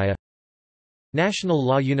Viswavidyalaya, National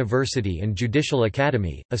Law University and Judicial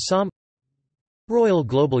Academy, Assam, Royal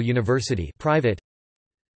Global University, private,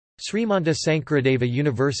 Srimanta Sankaradeva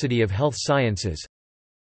University of Health Sciences,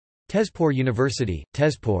 Tezpur University,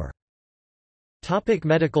 Tezpur.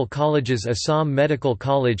 Medical colleges. Assam Medical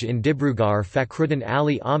College in Dibrugarh, Fakhruddin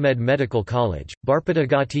Ali Ahmed Medical College,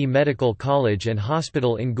 Barpatagati Medical College and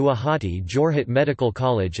Hospital in Guwahati, Jorhat Medical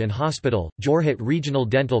College and Hospital, Jorhat Regional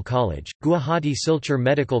Dental College, Guwahati Silchar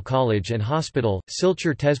Medical College and Hospital,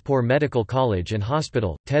 Silchar Tezpur Medical College and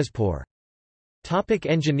Hospital, Tezpur.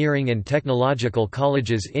 Engineering and Technological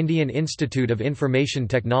Colleges. Indian Institute of Information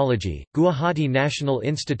Technology, Guwahati National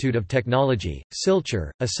Institute of Technology, Silchar,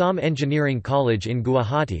 Assam Engineering College in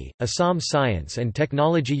Guwahati, Assam Science and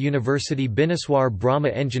Technology University Bineswar Brahma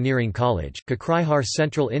Engineering College, Kakraihar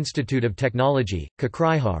Central Institute of Technology,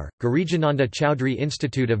 Kakraihar, Girijananda Chowdhury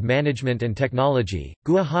Institute of Management and Technology,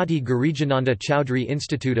 Guwahati Girijananda Chowdhury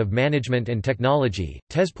Institute of Management and Technology,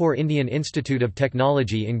 Tezpur Indian Institute of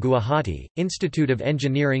Technology in Guwahati, Institute of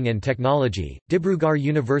Engineering and Technology, Dibrugarh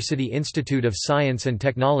University Institute of Science and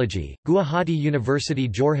Technology, Guwahati University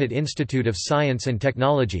Jorhat Institute of Science and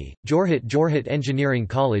Technology, Jorhat Engineering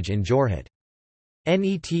College in Jorhat.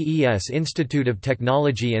 NETES Institute of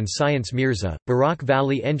Technology and Science Mirza, Barak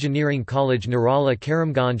Valley Engineering College Narala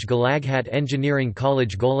Karimganj Golaghat Engineering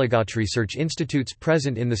College Golaghat. Research institutes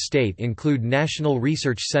present in the state include National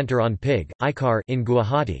Research Centre on Pig, ICAR in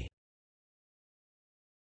Guwahati.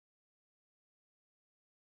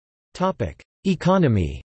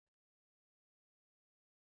 Economy.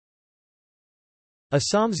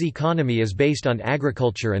 Assam's economy is based on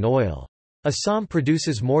agriculture and oil. Assam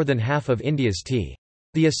produces more than half of India's tea.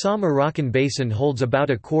 The Assam-Arakan Basin holds about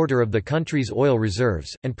a quarter of the country's oil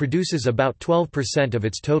reserves, and produces about 12% of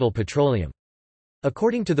its total petroleum.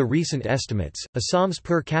 According to the recent estimates, Assam's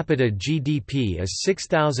per capita GDP is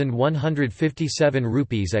 6,157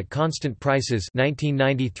 rupees at constant prices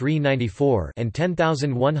 1993-94 and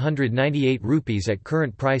 10,198 rupees at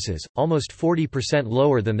current prices, almost 40%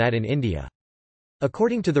 lower than that in India.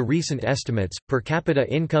 According to the recent estimates, per capita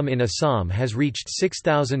income in Assam has reached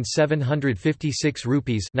 6,756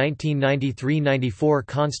 rupees 1993-94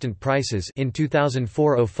 constant prices in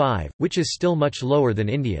 2004-05, which is still much lower than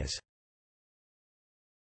India's.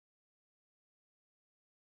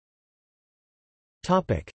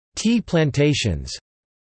 Tea plantations.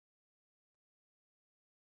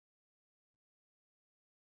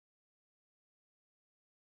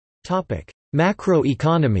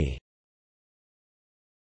 Macroeconomy.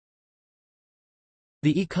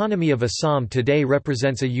 The economy of Assam today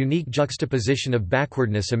represents a unique juxtaposition of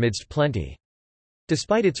backwardness amidst plenty.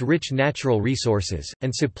 Despite its rich natural resources,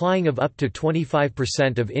 and supplying of up to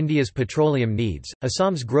 25% of India's petroleum needs,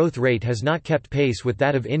 Assam's growth rate has not kept pace with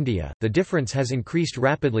that of India. The difference has increased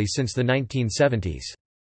rapidly since the 1970s.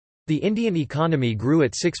 The Indian economy grew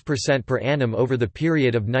at 6% per annum over the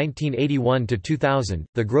period of 1981 to 2000,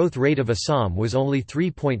 the growth rate of Assam was only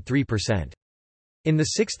 3.3%. In the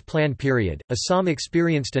sixth plan period, Assam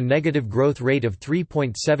experienced a negative growth rate of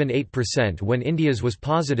 3.78% when India's was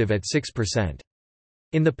positive at 6%.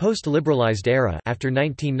 In the post-liberalized era after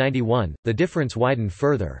 1991, the difference widened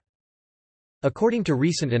further. According to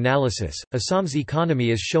recent analysis, Assam's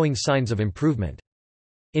economy is showing signs of improvement.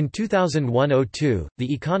 In 2001-02,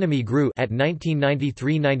 the economy grew at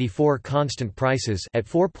 1993-94 constant prices at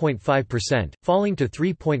 4.5%, falling to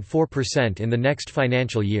 3.4% in the next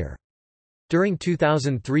financial year. During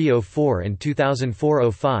 2003-04 and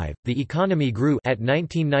 2004-05, the economy grew at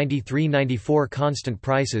 1993-94 constant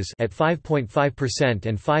prices at 5.5%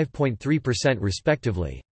 and 5.3%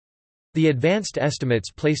 respectively. The advanced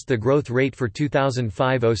estimates placed the growth rate for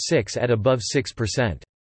 2005-06 at above 6%.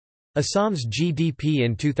 Assam's GDP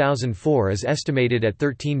in 2004 is estimated at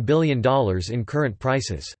 $13 billion in current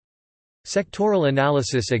prices. Sectoral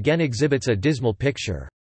analysis again exhibits a dismal picture.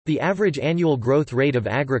 The average annual growth rate of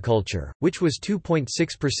agriculture, which was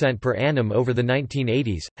 2.6% per annum over the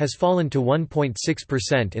 1980s, has fallen to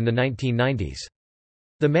 1.6% in the 1990s.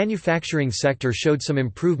 The manufacturing sector showed some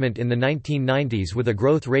improvement in the 1990s with a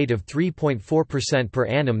growth rate of 3.4% per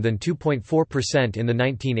annum than 2.4% in the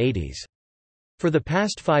 1980s. For the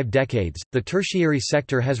past 5 decades, the tertiary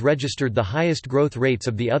sector has registered the highest growth rates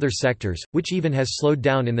of the other sectors, which even has slowed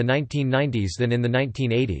down in the 1990s than in the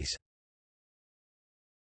 1980s.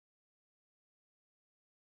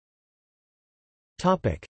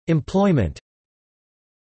 Employment.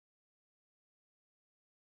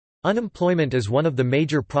 Unemployment is one of the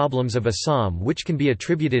major problems of Assam, which can be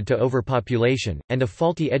attributed to overpopulation, and a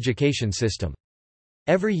faulty education system.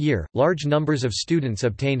 Every year, large numbers of students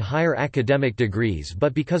obtain higher academic degrees,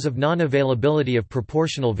 but because of non-availability of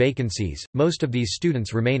proportional vacancies, most of these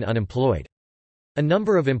students remain unemployed. A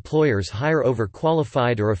number of employers hire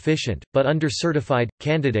overqualified or efficient, but under-certified,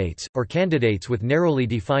 candidates, or candidates with narrowly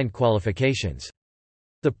defined qualifications.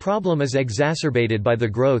 The problem is exacerbated by the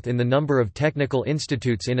growth in the number of technical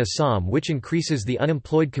institutes in Assam, which increases the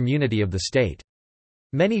unemployed community of the state.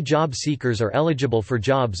 Many job seekers are eligible for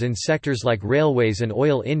jobs in sectors like railways and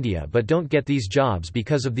oil India but don't get these jobs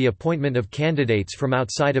because of the appointment of candidates from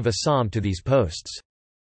outside of Assam to these posts.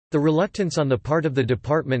 The reluctance on the part of the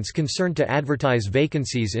departments concerned to advertise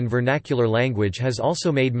vacancies in vernacular language has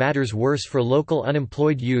also made matters worse for local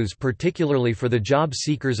unemployed youths, particularly for the job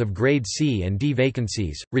seekers of grade C and D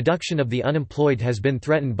vacancies. Reduction of the unemployed has been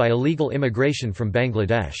threatened by illegal immigration from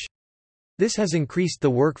Bangladesh. This has increased the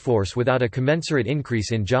workforce without a commensurate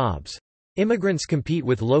increase in jobs. Immigrants compete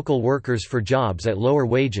with local workers for jobs at lower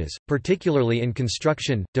wages, particularly in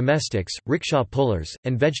construction, domestics, rickshaw pullers,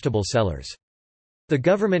 and vegetable sellers. The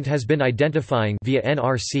government has been identifying via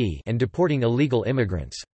NRC and deporting illegal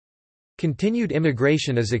immigrants. Continued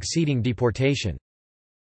immigration is exceeding deportation.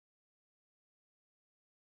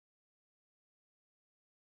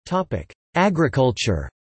 Agriculture.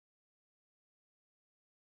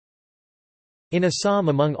 In Assam,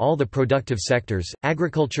 among all the productive sectors,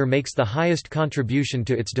 agriculture makes the highest contribution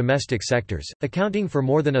to its domestic sectors, accounting for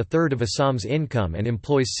more than a third of Assam's income and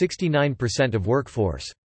employs 69% of workforce.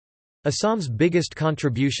 Assam's biggest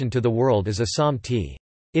contribution to the world is Assam tea.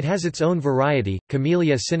 It has its own variety,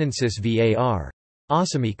 Camellia sinensis var.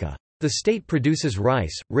 Assamica. The state produces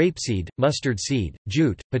rice, rapeseed, mustard seed,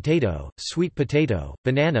 jute, potato, sweet potato,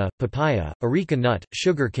 banana, papaya, areca nut,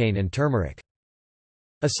 sugarcane and turmeric.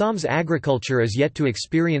 Assam's agriculture is yet to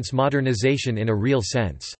experience modernization in a real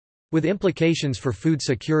sense. With implications for food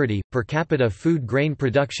security, per capita food grain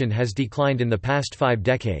production has declined in the past 5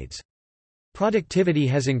 decades. Productivity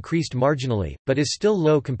has increased marginally, but is still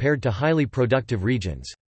low compared to highly productive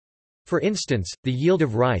regions. For instance, the yield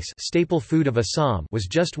of rice, staple food of Assam, was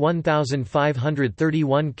just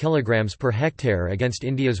 1,531 kg per hectare against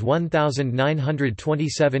India's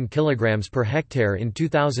 1,927 kg per hectare in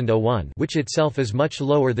 2001, which itself is much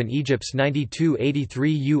lower than Egypt's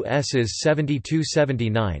 9283, US's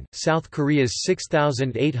 7279, South Korea's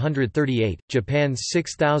 6,838, Japan's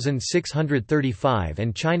 6,635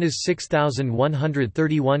 and China's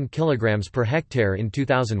 6,131 kg per hectare in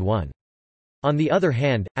 2001. On the other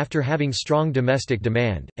hand, after having strong domestic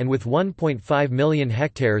demand, and with 1.5 million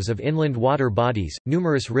hectares of inland water bodies,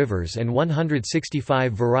 numerous rivers and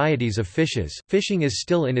 165 varieties of fishes, fishing is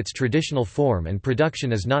still in its traditional form and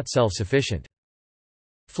production is not self-sufficient.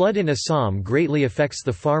 Flood in Assam greatly affects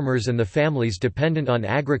the farmers and the families dependent on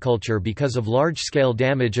agriculture because of large-scale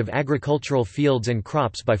damage of agricultural fields and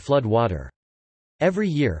crops by flood water. Every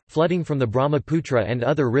year, flooding from the Brahmaputra and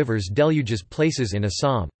other rivers deluges places in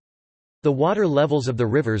Assam. The water levels of the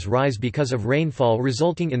rivers rise because of rainfall,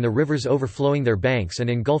 resulting in the rivers overflowing their banks and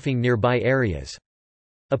engulfing nearby areas.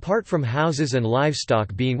 Apart from houses and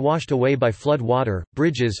livestock being washed away by flood water,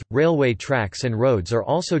 bridges, railway tracks and roads are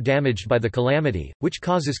also damaged by the calamity, which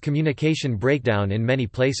causes communication breakdown in many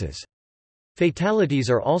places. Fatalities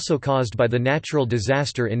are also caused by the natural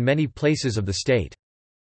disaster in many places of the state.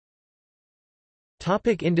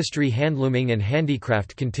 Industry. Handlooming and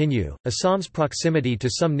handicraft continue. Assam's proximity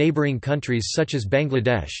to some neighboring countries such as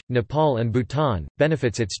Bangladesh, Nepal and Bhutan,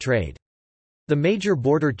 benefits its trade. The major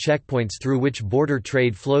border checkpoints through which border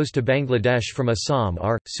trade flows to Bangladesh from Assam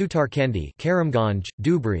are, Sutarkandi, Karimganj,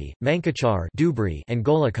 Dhubri, Mankachar Dhubri, and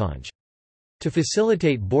Golakhanj. To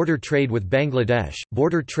facilitate border trade with Bangladesh,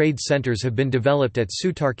 border trade centres have been developed at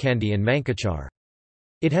Sutarkandi and Mankachar.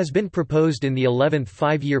 It has been proposed in the 11th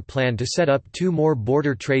five-year plan to set up 2 more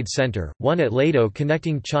border trade centre, one at Lado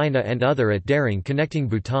connecting China and other at Daring connecting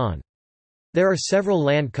Bhutan. There are several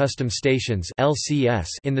land customs stations (LCS)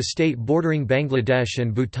 in the state bordering Bangladesh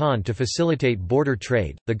and Bhutan to facilitate border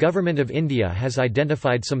trade. The Government of India has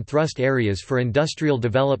identified some thrust areas for industrial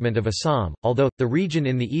development of Assam, although the region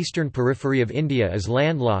in the eastern periphery of India is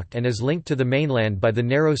landlocked and is linked to the mainland by the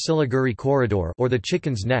narrow Siliguri corridor or the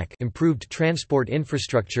Chicken's Neck. Improved transport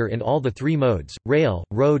infrastructure in all the 3 modes, rail,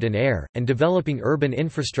 road and air, and developing urban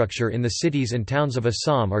infrastructure in the cities and towns of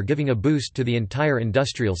Assam are giving a boost to the entire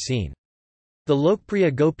industrial scene. The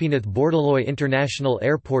Lokpriya Gopinath Bordoloi International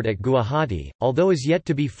Airport at Guwahati, although is yet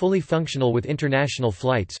to be fully functional with international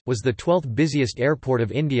flights, was the 12th busiest airport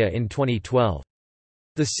of India in 2012.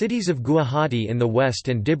 The cities of Guwahati in the west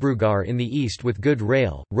and Dibrugarh in the east with good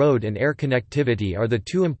rail, road and air connectivity are the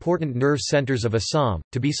 2 important nerve centres of Assam,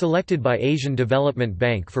 to be selected by Asian Development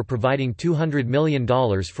Bank for providing $200 million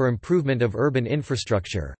for improvement of urban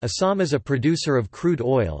infrastructure. Assam is a producer of crude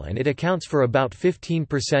oil and it accounts for about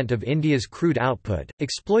 15% of India's crude output,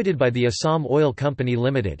 exploited by the Assam Oil Company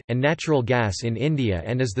Limited, and natural gas in India,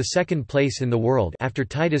 and is the 2nd place in the world after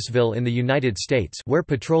Titusville in the United States where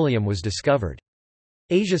petroleum was discovered.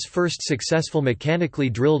 Asia's first successful mechanically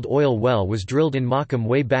drilled oil well was drilled in Makam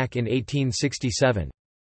way back in 1867.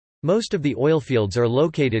 Most of the oilfields are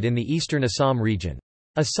located in the eastern Assam region.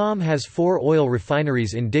 Assam has 4 oil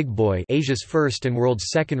refineries in Digboi, Asia's first and world's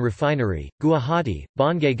second refinery, Guwahati,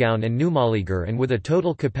 Bongaigaon and Numaligarh, and with a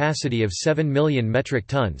total capacity of 7 million metric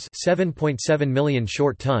tons, 7.7 million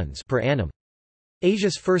short tons per annum.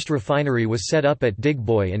 Asia's first refinery was set up at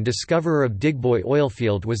Digboi, and discoverer of Digboi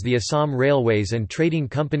oilfield was the Assam Railways and Trading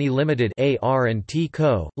Company Limited (AR&T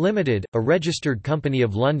Co. Limited), a registered company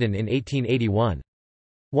of London in 1881.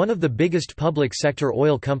 One of the biggest public sector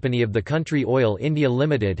oil company of the country, Oil India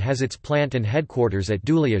Limited, has its plant and headquarters at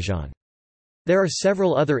Duliajan. There are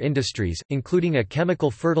several other industries, including a chemical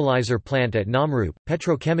fertilizer plant at Namrup,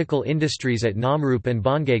 petrochemical industries at Namrup and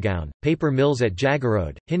Bongaigaon, paper mills at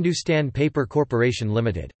Jagarod, Hindustan Paper Corporation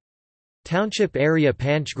Limited. Township area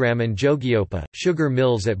Panchgram and Jogiopa, sugar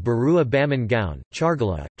mills at Barua Baman Gaon,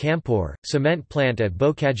 Chargala, Kampur, cement plant at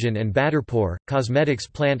Bokajan and Badarpur, cosmetics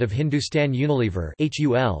plant of Hindustan Unilever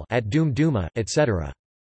 (HUL) at Doom Duma, etc.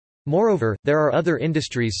 Moreover, there are other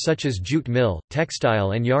industries such as jute mill,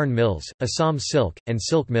 textile and yarn mills, Assam silk, and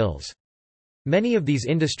silk mills. Many of these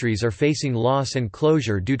industries are facing loss and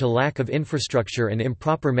closure due to lack of infrastructure and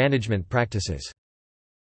improper management practices.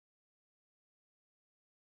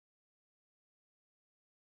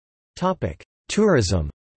 Tourism.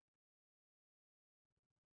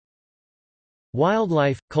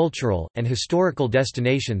 Wildlife, cultural, and historical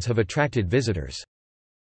destinations have attracted visitors.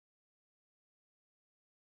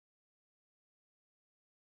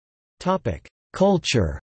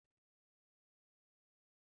 Culture.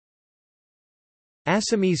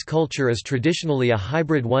 Assamese culture is traditionally a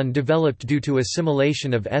hybrid one developed due to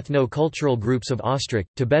assimilation of ethno-cultural groups of Austric,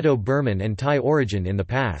 Tibeto-Burman and Thai origin in the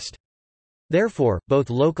past. Therefore, both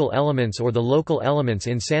local elements or the local elements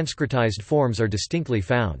in Sanskritized forms are distinctly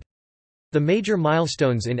found. The major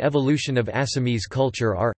milestones in evolution of Assamese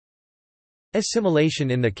culture are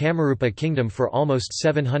assimilation in the Kamarupa kingdom for almost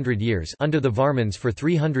 700 years, under the Varmans for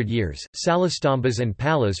 300 years, Salastambas and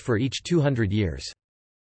Palas for each 200 years.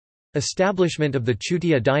 Establishment of the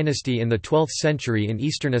Chutia dynasty in the 12th century in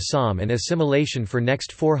eastern Assam and assimilation for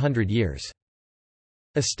next 400 years.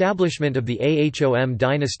 Establishment of the Ahom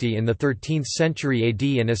dynasty in the 13th century AD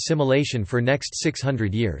and assimilation for next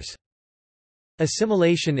 600 years.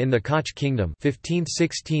 Assimilation in the Kutch Kingdom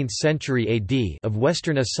 15th–16th century AD of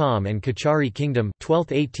Western Assam and Kachari Kingdom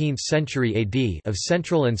 12th–18th century AD of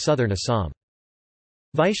Central and Southern Assam.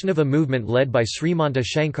 Vaishnava movement led by Srimanta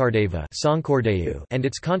Shankardeva and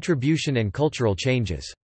its contribution and cultural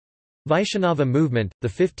changes. Vaishnava movement, the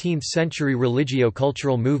 15th-century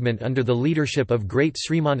religio-cultural movement under the leadership of great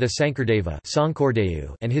Srimanta Sankardeva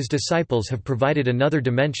and his disciples, have provided another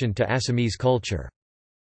dimension to Assamese culture.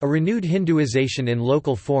 A renewed Hinduization in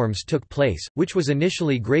local forms took place, which was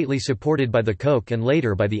initially greatly supported by the Koch and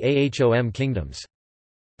later by the Ahom kingdoms.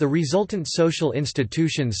 The resultant social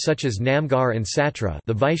institutions such as Namgar and Satra,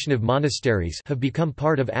 the Vaishnav monasteries, have become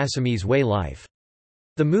part of Assamese way life.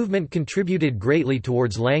 The movement contributed greatly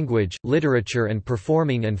towards language, literature and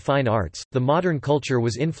performing and fine arts. The modern culture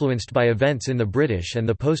was influenced by events in the British and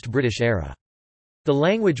the post-British era. The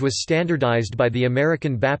language was standardized by the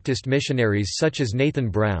American Baptist missionaries such as Nathan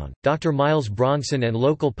Brown, Dr. Miles Bronson and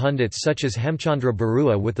local pundits such as Hemchandra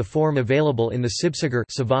Barua, with the form available in the Sibsagar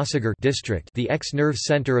district, the ex-nerve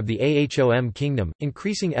center of the Ahom kingdom.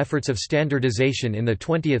 Increasing efforts of standardization in the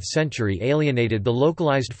 20th century alienated the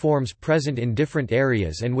localized forms present in different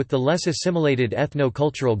areas and with the less assimilated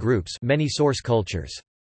ethno-cultural groups, many source cultures.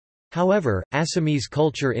 However, Assamese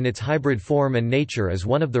culture in its hybrid form and nature is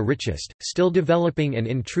one of the richest, still developing and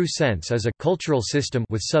in true sense is a cultural system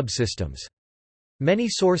with subsystems. Many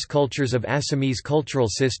source cultures of Assamese cultural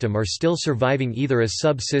system are still surviving either as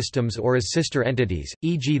subsystems or as sister entities,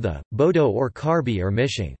 e.g. the Bodo or Karbi or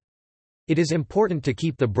Mishing. It is important to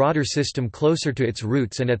keep the broader system closer to its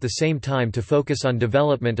roots and at the same time to focus on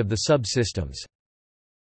development of the subsystems.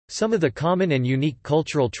 Some of the common and unique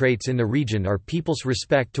cultural traits in the region are people's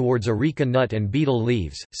respect towards areca nut and betel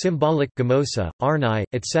leaves, symbolic gamosa, arnai,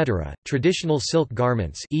 etc., traditional silk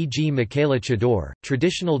garments e.g. Makela chador,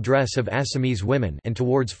 traditional dress of Assamese women and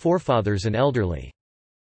towards forefathers and elderly.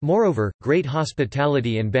 Moreover, great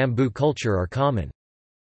hospitality and bamboo culture are common.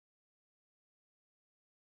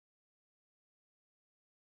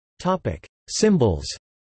 Symbols.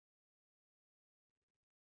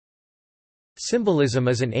 Symbolism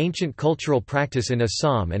is an ancient cultural practice in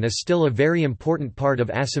Assam and is still a very important part of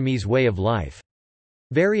Assamese way of life.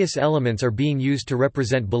 Various elements are being used to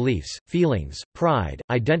represent beliefs, feelings, pride,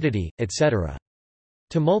 identity, etc.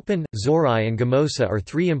 Tumulpan, Zorai and Gamosa are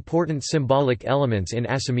three important symbolic elements in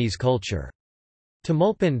Assamese culture.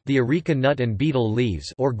 Tumulpan, the areca nut and betel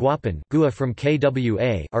leaves, or guapan, gua from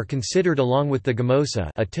Kwa, are considered along with the gamosa,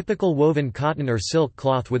 a typical woven cotton or silk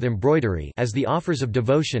cloth with embroidery, as the offers of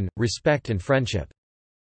devotion, respect and friendship.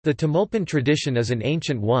 The Tumulpan tradition is an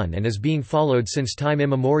ancient one and is being followed since time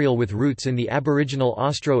immemorial with roots in the Aboriginal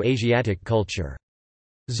Austro-Asiatic culture.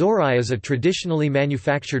 Zorai is a traditionally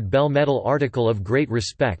manufactured bell metal article of great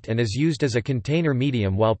respect and is used as a container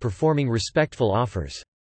medium while performing respectful offers.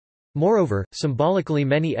 Moreover, symbolically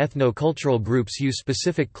many ethno-cultural groups use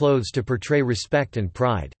specific clothes to portray respect and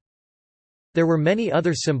pride. There were many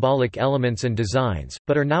other symbolic elements and designs,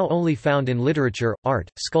 but are now only found in literature, art,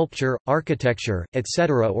 sculpture, architecture,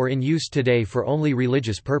 etc. or in use today for only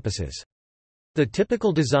religious purposes. The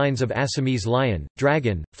typical designs of Assamese lion,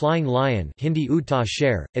 dragon, flying lion, Hindi Utta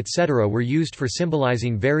sher, etc. were used for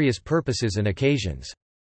symbolizing various purposes and occasions.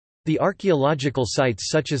 The archaeological sites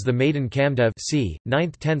such as the Maiden Kamdev c.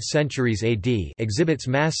 9th–10th centuries AD exhibits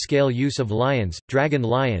mass-scale use of lions, dragon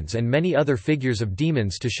lions and many other figures of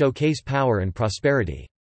demons to showcase power and prosperity.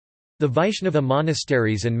 The Vaishnava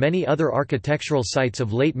monasteries and many other architectural sites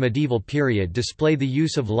of late medieval period display the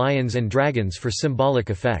use of lions and dragons for symbolic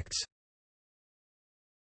effects.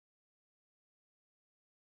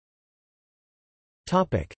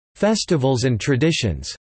 Festivals and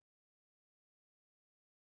traditions.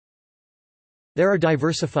 There are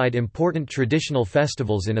diversified important traditional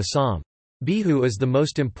festivals in Assam. Bihu is the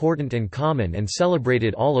most important and common and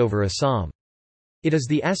celebrated all over Assam. It is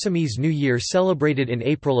the Assamese New Year celebrated in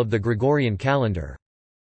April of the Gregorian calendar.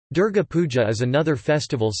 Durga Puja is another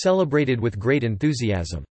festival celebrated with great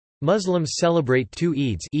enthusiasm. Muslims celebrate two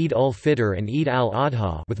Eids, Eid ul-Fitr and Eid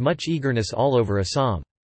al-Adha, with much eagerness all over Assam.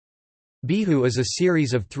 Bihu is a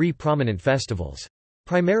series of three prominent festivals.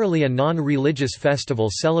 Primarily a non-religious festival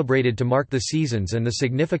celebrated to mark the seasons and the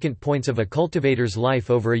significant points of a cultivator's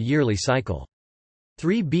life over a yearly cycle.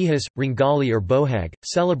 Three Bihus, Ringali or Bohag,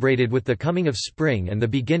 celebrated with the coming of spring and the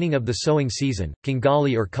beginning of the sowing season,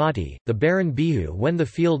 Kingali or Kati, the barren Bihu when the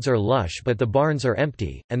fields are lush but the barns are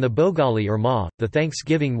empty, and the Bogali or Ma, the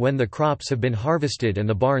Thanksgiving when the crops have been harvested and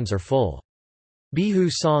the barns are full.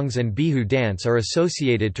 Bihu songs and Bihu dance are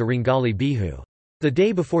associated to Ringali Bihu. The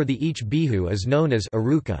day before the each Bihu is known as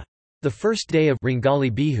Aruka. The first day of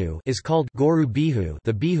Ringali Bihu is called Goru Bihu,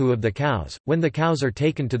 the Bihu of the cows, when the cows are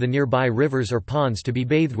taken to the nearby rivers or ponds to be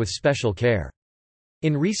bathed with special care.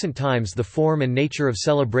 In recent times the form and nature of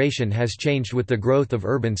celebration has changed with the growth of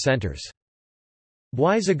urban centers.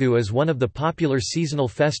 Bwaisagu is one of the popular seasonal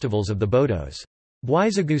festivals of the Bodos.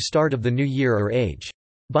 Bwaisagu, start of the new year or age.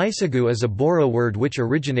 Baisagu is a Boro word which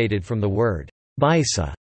originated from the word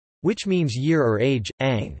Baisa, which means year or age,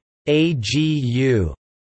 ang, agu,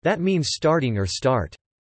 that means starting or start.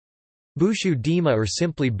 Bushu Dima or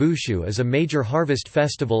simply Bushu is a major harvest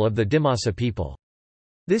festival of the Dimasa people.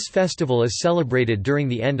 This festival is celebrated during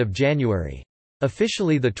the end of January.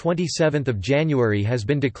 Officially the 27th of January has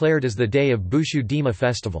been declared as the day of Bushu Dima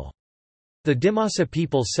festival. The Dimasa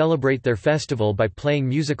people celebrate their festival by playing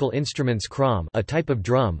musical instruments kram, a type of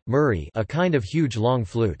drum, muri, a kind of huge long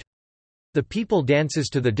flute. The people dances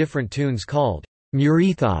to the different tunes called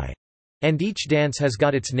Murithai, and each dance has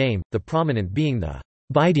got its name, the prominent being the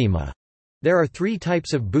Bidima. There are three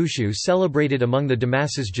types of Bushu celebrated among the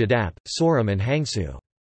Dimasas: Jadap, Soram and Hangsu.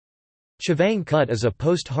 Chavang Kut is a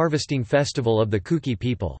post-harvesting festival of the Kuki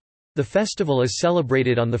people. The festival is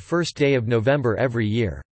celebrated on the first day of November every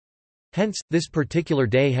year. Hence, this particular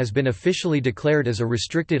day has been officially declared as a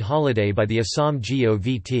restricted holiday by the Assam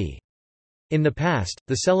Govt. In the past,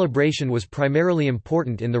 the celebration was primarily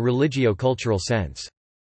important in the religio-cultural sense.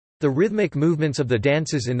 The rhythmic movements of the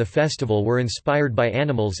dances in the festival were inspired by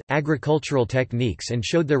animals, agricultural techniques and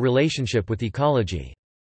showed their relationship with ecology.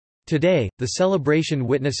 Today, the celebration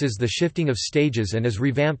witnesses the shifting of stages and is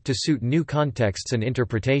revamped to suit new contexts and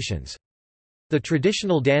interpretations. The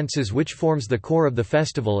traditional dances which forms the core of the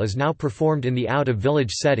festival is now performed in the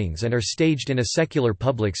out-of-village settings and are staged in a secular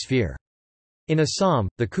public sphere. In Assam,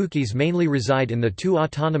 the Kukis mainly reside in the two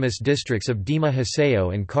autonomous districts of Dima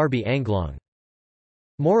Haseo and Karbi Anglong.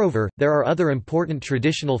 Moreover, there are other important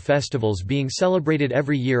traditional festivals being celebrated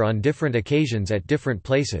every year on different occasions at different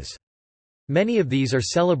places. Many of these are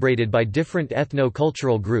celebrated by different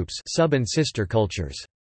ethno-cultural groups, sub- and sister cultures.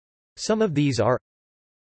 Some of these are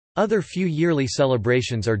Other few yearly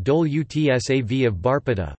celebrations are Dole Utsav of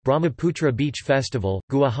Barpeta, Brahmaputra Beach Festival,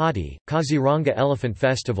 Guwahati, Kaziranga Elephant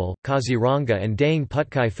Festival, Kaziranga and Dang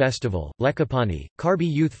Putkai Festival, Lekapani, Karbi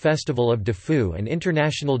Youth Festival of Dafu and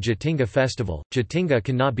International Jatinga Festival. Jatinga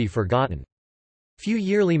cannot be forgotten. Few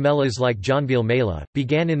yearly melas like Janbil Mela,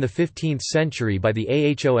 began in the 15th century by the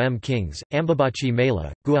Ahom kings, Ambabachi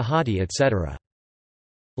Mela, Guwahati etc.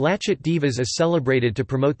 Lachit Divas is celebrated to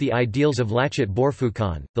promote the ideals of Lachit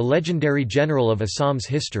Borphukan, the legendary general of Assam's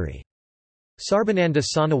history. Sarbananda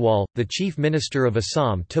Sonowal, the chief minister of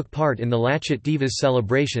Assam, took part in the Lachit Divas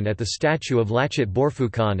celebration at the statue of Lachit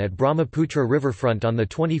Borphukan at Brahmaputra riverfront on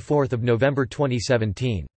 24 November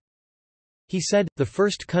 2017. He said, the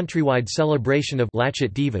first countrywide celebration of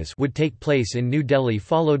Lachit Divas would take place in New Delhi,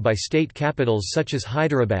 followed by state capitals such as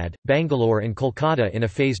Hyderabad, Bangalore and Kolkata in a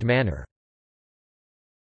phased manner.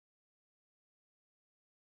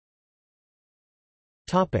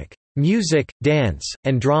 Music, dance,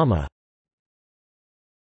 and drama.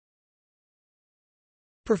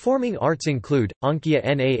 Performing arts include, Ankiya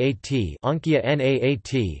Naat,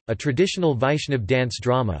 a traditional Vaishnav dance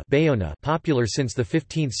drama popular since the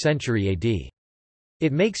 15th century AD.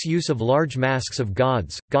 It makes use of large masks of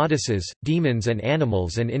gods, goddesses, demons and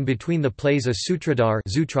animals, and in between the plays a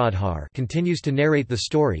sutradhar continues to narrate the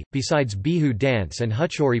story. Besides Bihu dance and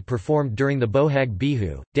Huchori performed during the Bohag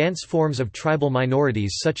Bihu, dance forms of tribal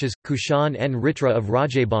minorities such as, Kushan and Ritra of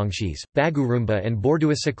Rajabangshis, Bagurumba and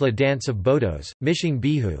Borduasikla dance of Bodos, Mishing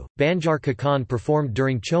Bihu, Banjar Kakan performed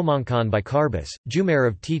during Chomonkan by Karbis, Jumer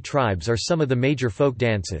of T tribes are some of the major folk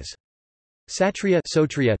dances.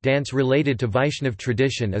 Satriya dance related to Vaishnav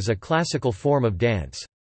tradition is a classical form of dance.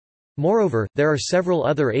 Moreover, there are several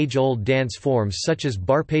other age-old dance forms such as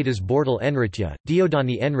Barpetas Bordal Enritya,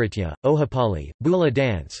 Diodani Enritya, Ohapali, Bula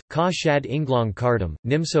dance, Ka Shad Inglong Kardam,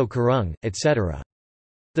 Nimso Karung, etc.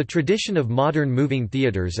 The tradition of modern moving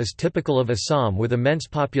theatres is typical of Assam, with immense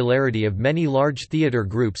popularity of many large theatre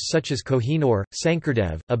groups such as Kohinoor,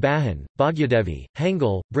 Sankardev, Abahan, Bhagyadevi,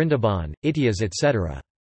 Hengal, Brindaban, Ityas etc.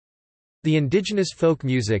 The indigenous folk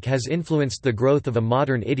music has influenced the growth of a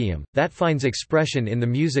modern idiom, that finds expression in the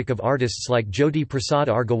music of artists like Jyoti Prasad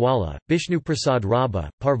Argawala, Bishnu Prasad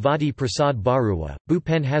Rabha, Parvati Prasad Barua,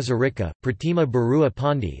 Bhupen Hazarika, Pratima Barua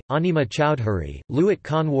Pandi, Anima Chowdhury, Luit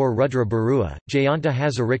Kanwar Rudra Barua, Jayanta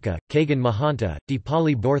Hazarika, Kagan Mahanta,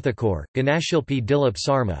 Deepali Borthakor, Ganashilpi Dilip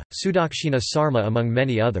Sarma, Sudakshina Sarma among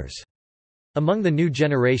many others. Among the new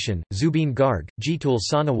generation, Zubeen Garg, Jitul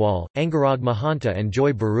Sonowal, Angarag Mahanta and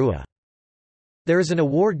Joy Barua. There is an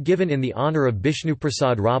award given in the honour of Bishnu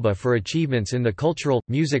Prasad Rabha for achievements in the cultural,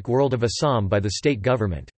 music world of Assam by the state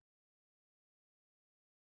government.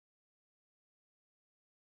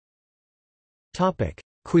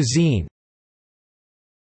 Cuisine.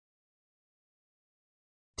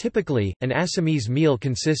 Typically, an Assamese meal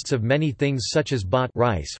consists of many things such as bhat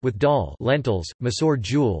rice with dal lentils, masoor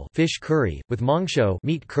jhool fish curry, with mangsho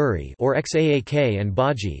meat curry or xaak and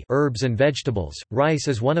bhaji herbs and vegetables. Rice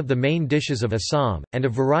is one of the main dishes of Assam, and a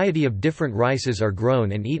variety of different rices are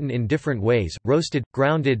grown and eaten in different ways, roasted,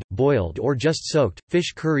 grounded, boiled or just soaked.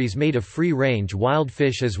 Fish curries made of free-range wild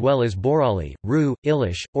fish as well as borali, roo,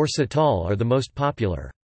 ilish, or satal are the most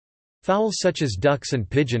popular. Fowls such as ducks and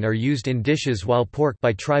pigeon are used in dishes, while pork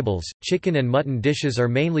by tribals, chicken and mutton dishes are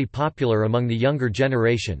mainly popular among the younger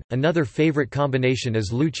generation. Another favorite combination is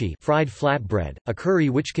luchi, fried flatbread, a curry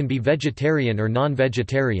which can be vegetarian or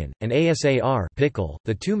non-vegetarian, and asar, pickle.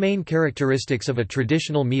 The two main characteristics of a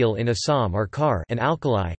traditional meal in Assam are kar, an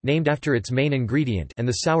alkali, named after its main ingredient, and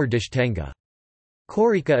the sour dish tenga.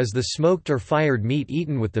 Korika is the smoked or fired meat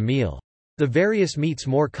eaten with the meal. The various meats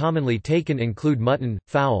more commonly taken include mutton,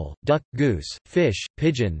 fowl, duck, goose, fish,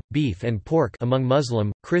 pigeon, beef and pork among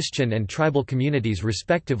Muslim, Christian and tribal communities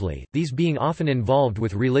respectively, these being often involved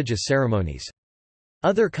with religious ceremonies.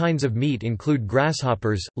 Other kinds of meat include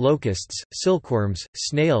grasshoppers, locusts, silkworms,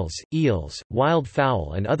 snails, eels, wild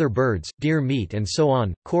fowl and other birds, deer meat and so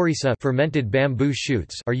on. Korisa fermented bamboo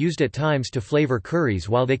shoots are used at times to flavor curries,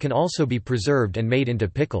 while they can also be preserved and made into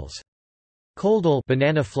pickles. Koldal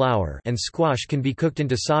banana flour and squash can be cooked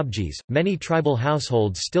into sabjis. Many tribal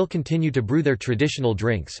households still continue to brew their traditional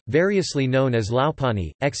drinks, variously known as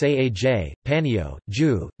laupani, xaaj, panio,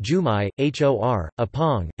 ju, jumai, hor,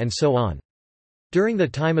 apong, and so on. During the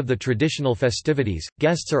time of the traditional festivities,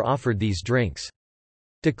 guests are offered these drinks.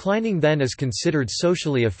 Declining then is considered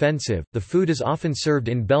socially offensive. The food is often served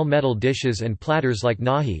in bell metal dishes and platters like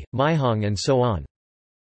nahi, maihong, and so on.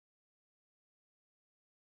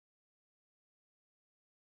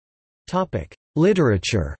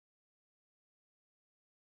 Literature.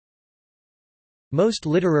 Most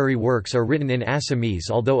literary works are written in Assamese,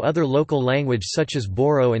 although other local language such as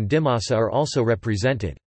Boro and Dimasa are also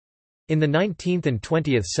represented. In the 19th and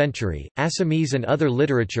 20th century, Assamese and other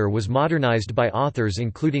literature was modernized by authors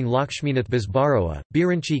including Lakshminath Besbarua,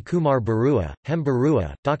 Biranchi Kumar Barua, Hem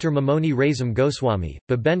Barua, Dr. Mamoni Razam Goswami,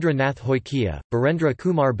 Babendra Nath Hoikia, Barendra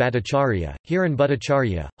Kumar Bhattacharya, Hiran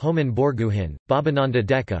Bhattacharya, Homan Borguhan, Babananda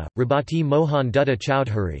Dekka, Rabati Mohan Dutta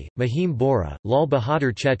Chowdhury, Mahim Bora, Lal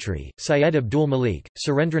Bahadur Chetri, Syed Abdul Malik,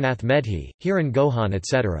 Surendranath Medhi, Hiran Gohan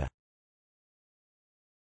etc.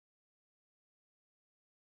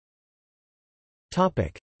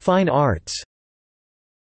 Fine arts.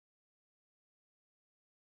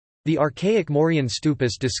 The archaic Mauryan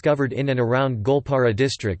stupas discovered in and around Golpara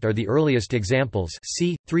district are the earliest examples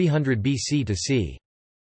c. 300 BC to c.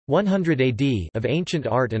 100 AD of ancient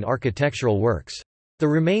art and architectural works. The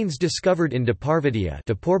remains discovered in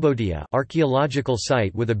Deporbodia archaeological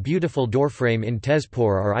site with a beautiful doorframe in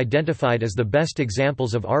Tezpur are identified as the best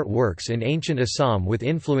examples of art works in ancient Assam with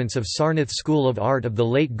influence of Sarnath school of art of the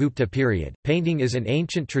late Gupta period. Painting is an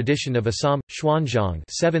ancient tradition of Assam. Xuanzang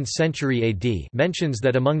 7th century AD mentions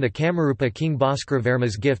that among the Kamarupa king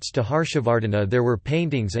Bhaskaravarma's gifts to Harshavardhana there were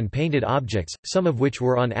paintings and painted objects, some of which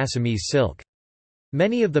were on Assamese silk.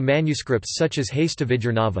 Many of the manuscripts such as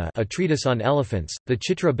Hastavijarnava, a treatise on elephants, the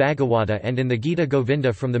Chitra Bhagavata and in the Gita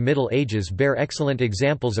Govinda from the Middle Ages bear excellent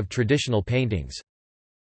examples of traditional paintings.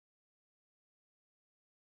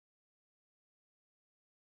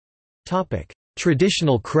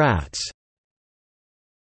 Traditional crafts.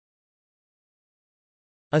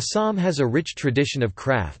 Assam has a rich tradition of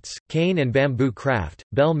crafts: cane and bamboo craft,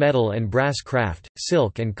 bell metal and brass craft,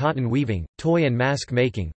 silk and cotton weaving, toy and mask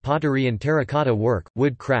making, pottery and terracotta work,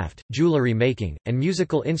 wood craft, jewelry making, and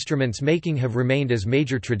musical instruments making have remained as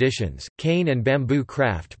major traditions. Cane and bamboo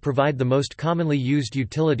craft provide the most commonly used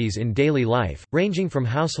utilities in daily life, ranging from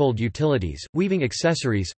household utilities, weaving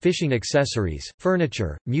accessories, fishing accessories,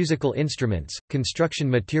 furniture, musical instruments, construction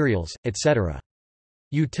materials, etc.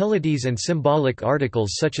 Utilities and symbolic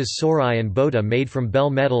articles such as sorai and bota made from bell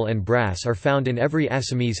metal and brass are found in every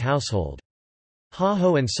Assamese household.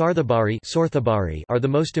 Haho and Sarthabari are the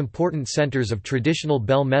most important centers of traditional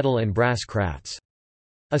bell metal and brass crafts.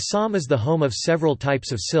 Assam is the home of several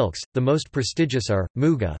types of silks, the most prestigious are,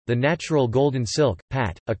 muga, the natural golden silk,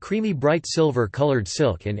 pat, a creamy bright silver-colored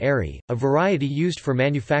silk and eri, a variety used for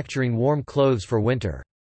manufacturing warm clothes for winter.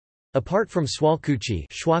 Apart from Swalkuchi,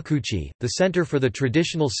 the center for the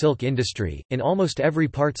traditional silk industry, in almost every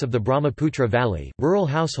parts of the Brahmaputra Valley, rural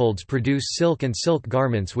households produce silk and silk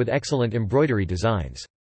garments with excellent embroidery designs.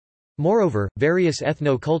 Moreover, various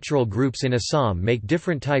ethno-cultural groups in Assam make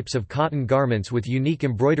different types of cotton garments with unique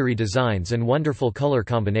embroidery designs and wonderful color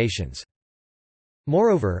combinations.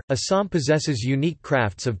 Moreover, Assam possesses unique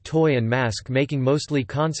crafts of toy and mask making mostly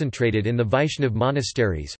concentrated in the Vaishnav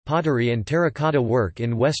monasteries, pottery and terracotta work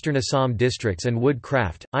in western Assam districts and wood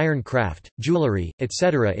craft, iron craft, jewelry,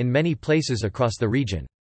 etc. in many places across the region.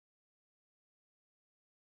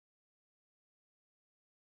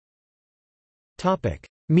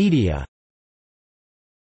 Media.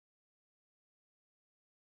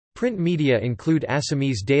 Print media include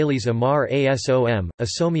Assamese dailies Amar Asom,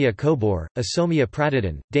 Asomia Kobor, Asomia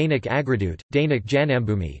Pratidin, Dainik Agradut, Dainik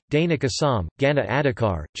Janambhumi, Dainik Assam, Gana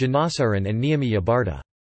Adhikar, Janasaran and Niyamiya Barta.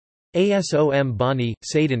 Asom Bani,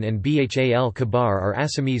 Sadan and Bhal Kabar are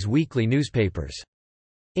Assamese weekly newspapers.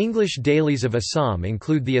 English dailies of Assam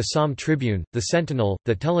include the Assam Tribune, the Sentinel,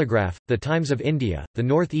 the Telegraph, the Times of India, the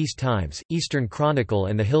North East Times, Eastern Chronicle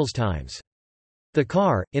and the Hills Times. The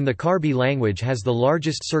Kar, in the Karbi language has the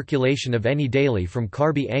largest circulation of any daily from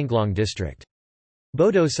Karbi Anglong district.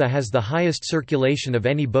 Bodosa has the highest circulation of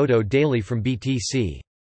any Bodo daily from BTC.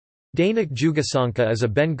 Dainik Jugasanka is a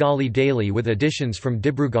Bengali daily with editions from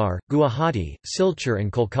Dibrugarh, Guwahati, Silchar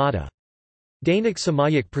and Kolkata. Dainik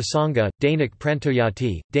Samayak Prasanga, Dainik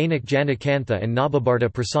Prantoyati, Dainik Janakantha and Nababarta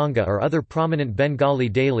Prasanga are other prominent Bengali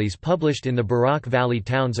dailies published in the Barak Valley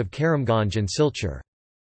towns of Karimganj and Silchar.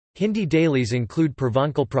 Hindi dailies include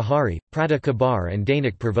Purvankal Prahari, Prata Kabar and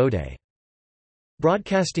Dainik Purvodaya.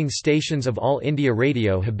 Broadcasting stations of All India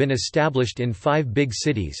Radio have been established in 5 big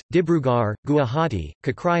cities, Dibrugarh, Guwahati,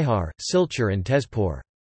 Kakraihar, Silchar and Tezpur.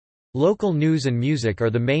 Local news and music are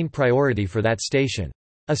the main priority for that station.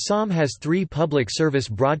 Assam has 3 public service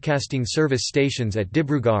broadcasting service stations at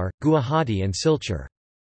Dibrugarh, Guwahati and Silchar.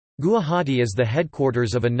 Guwahati is the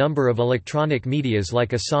headquarters of a number of electronic medias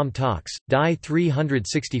like Assam Talks, Dai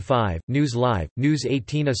 365, News Live, News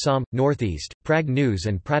 18 Assam, Northeast, Prag News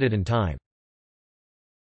and Pratidin Time.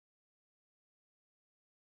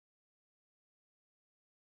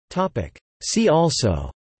 See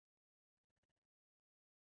also: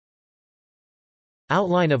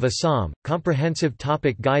 Outline of Assam, comprehensive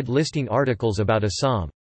topic guide listing articles about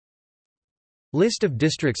Assam. List of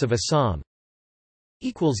districts of Assam.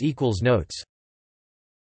 Notes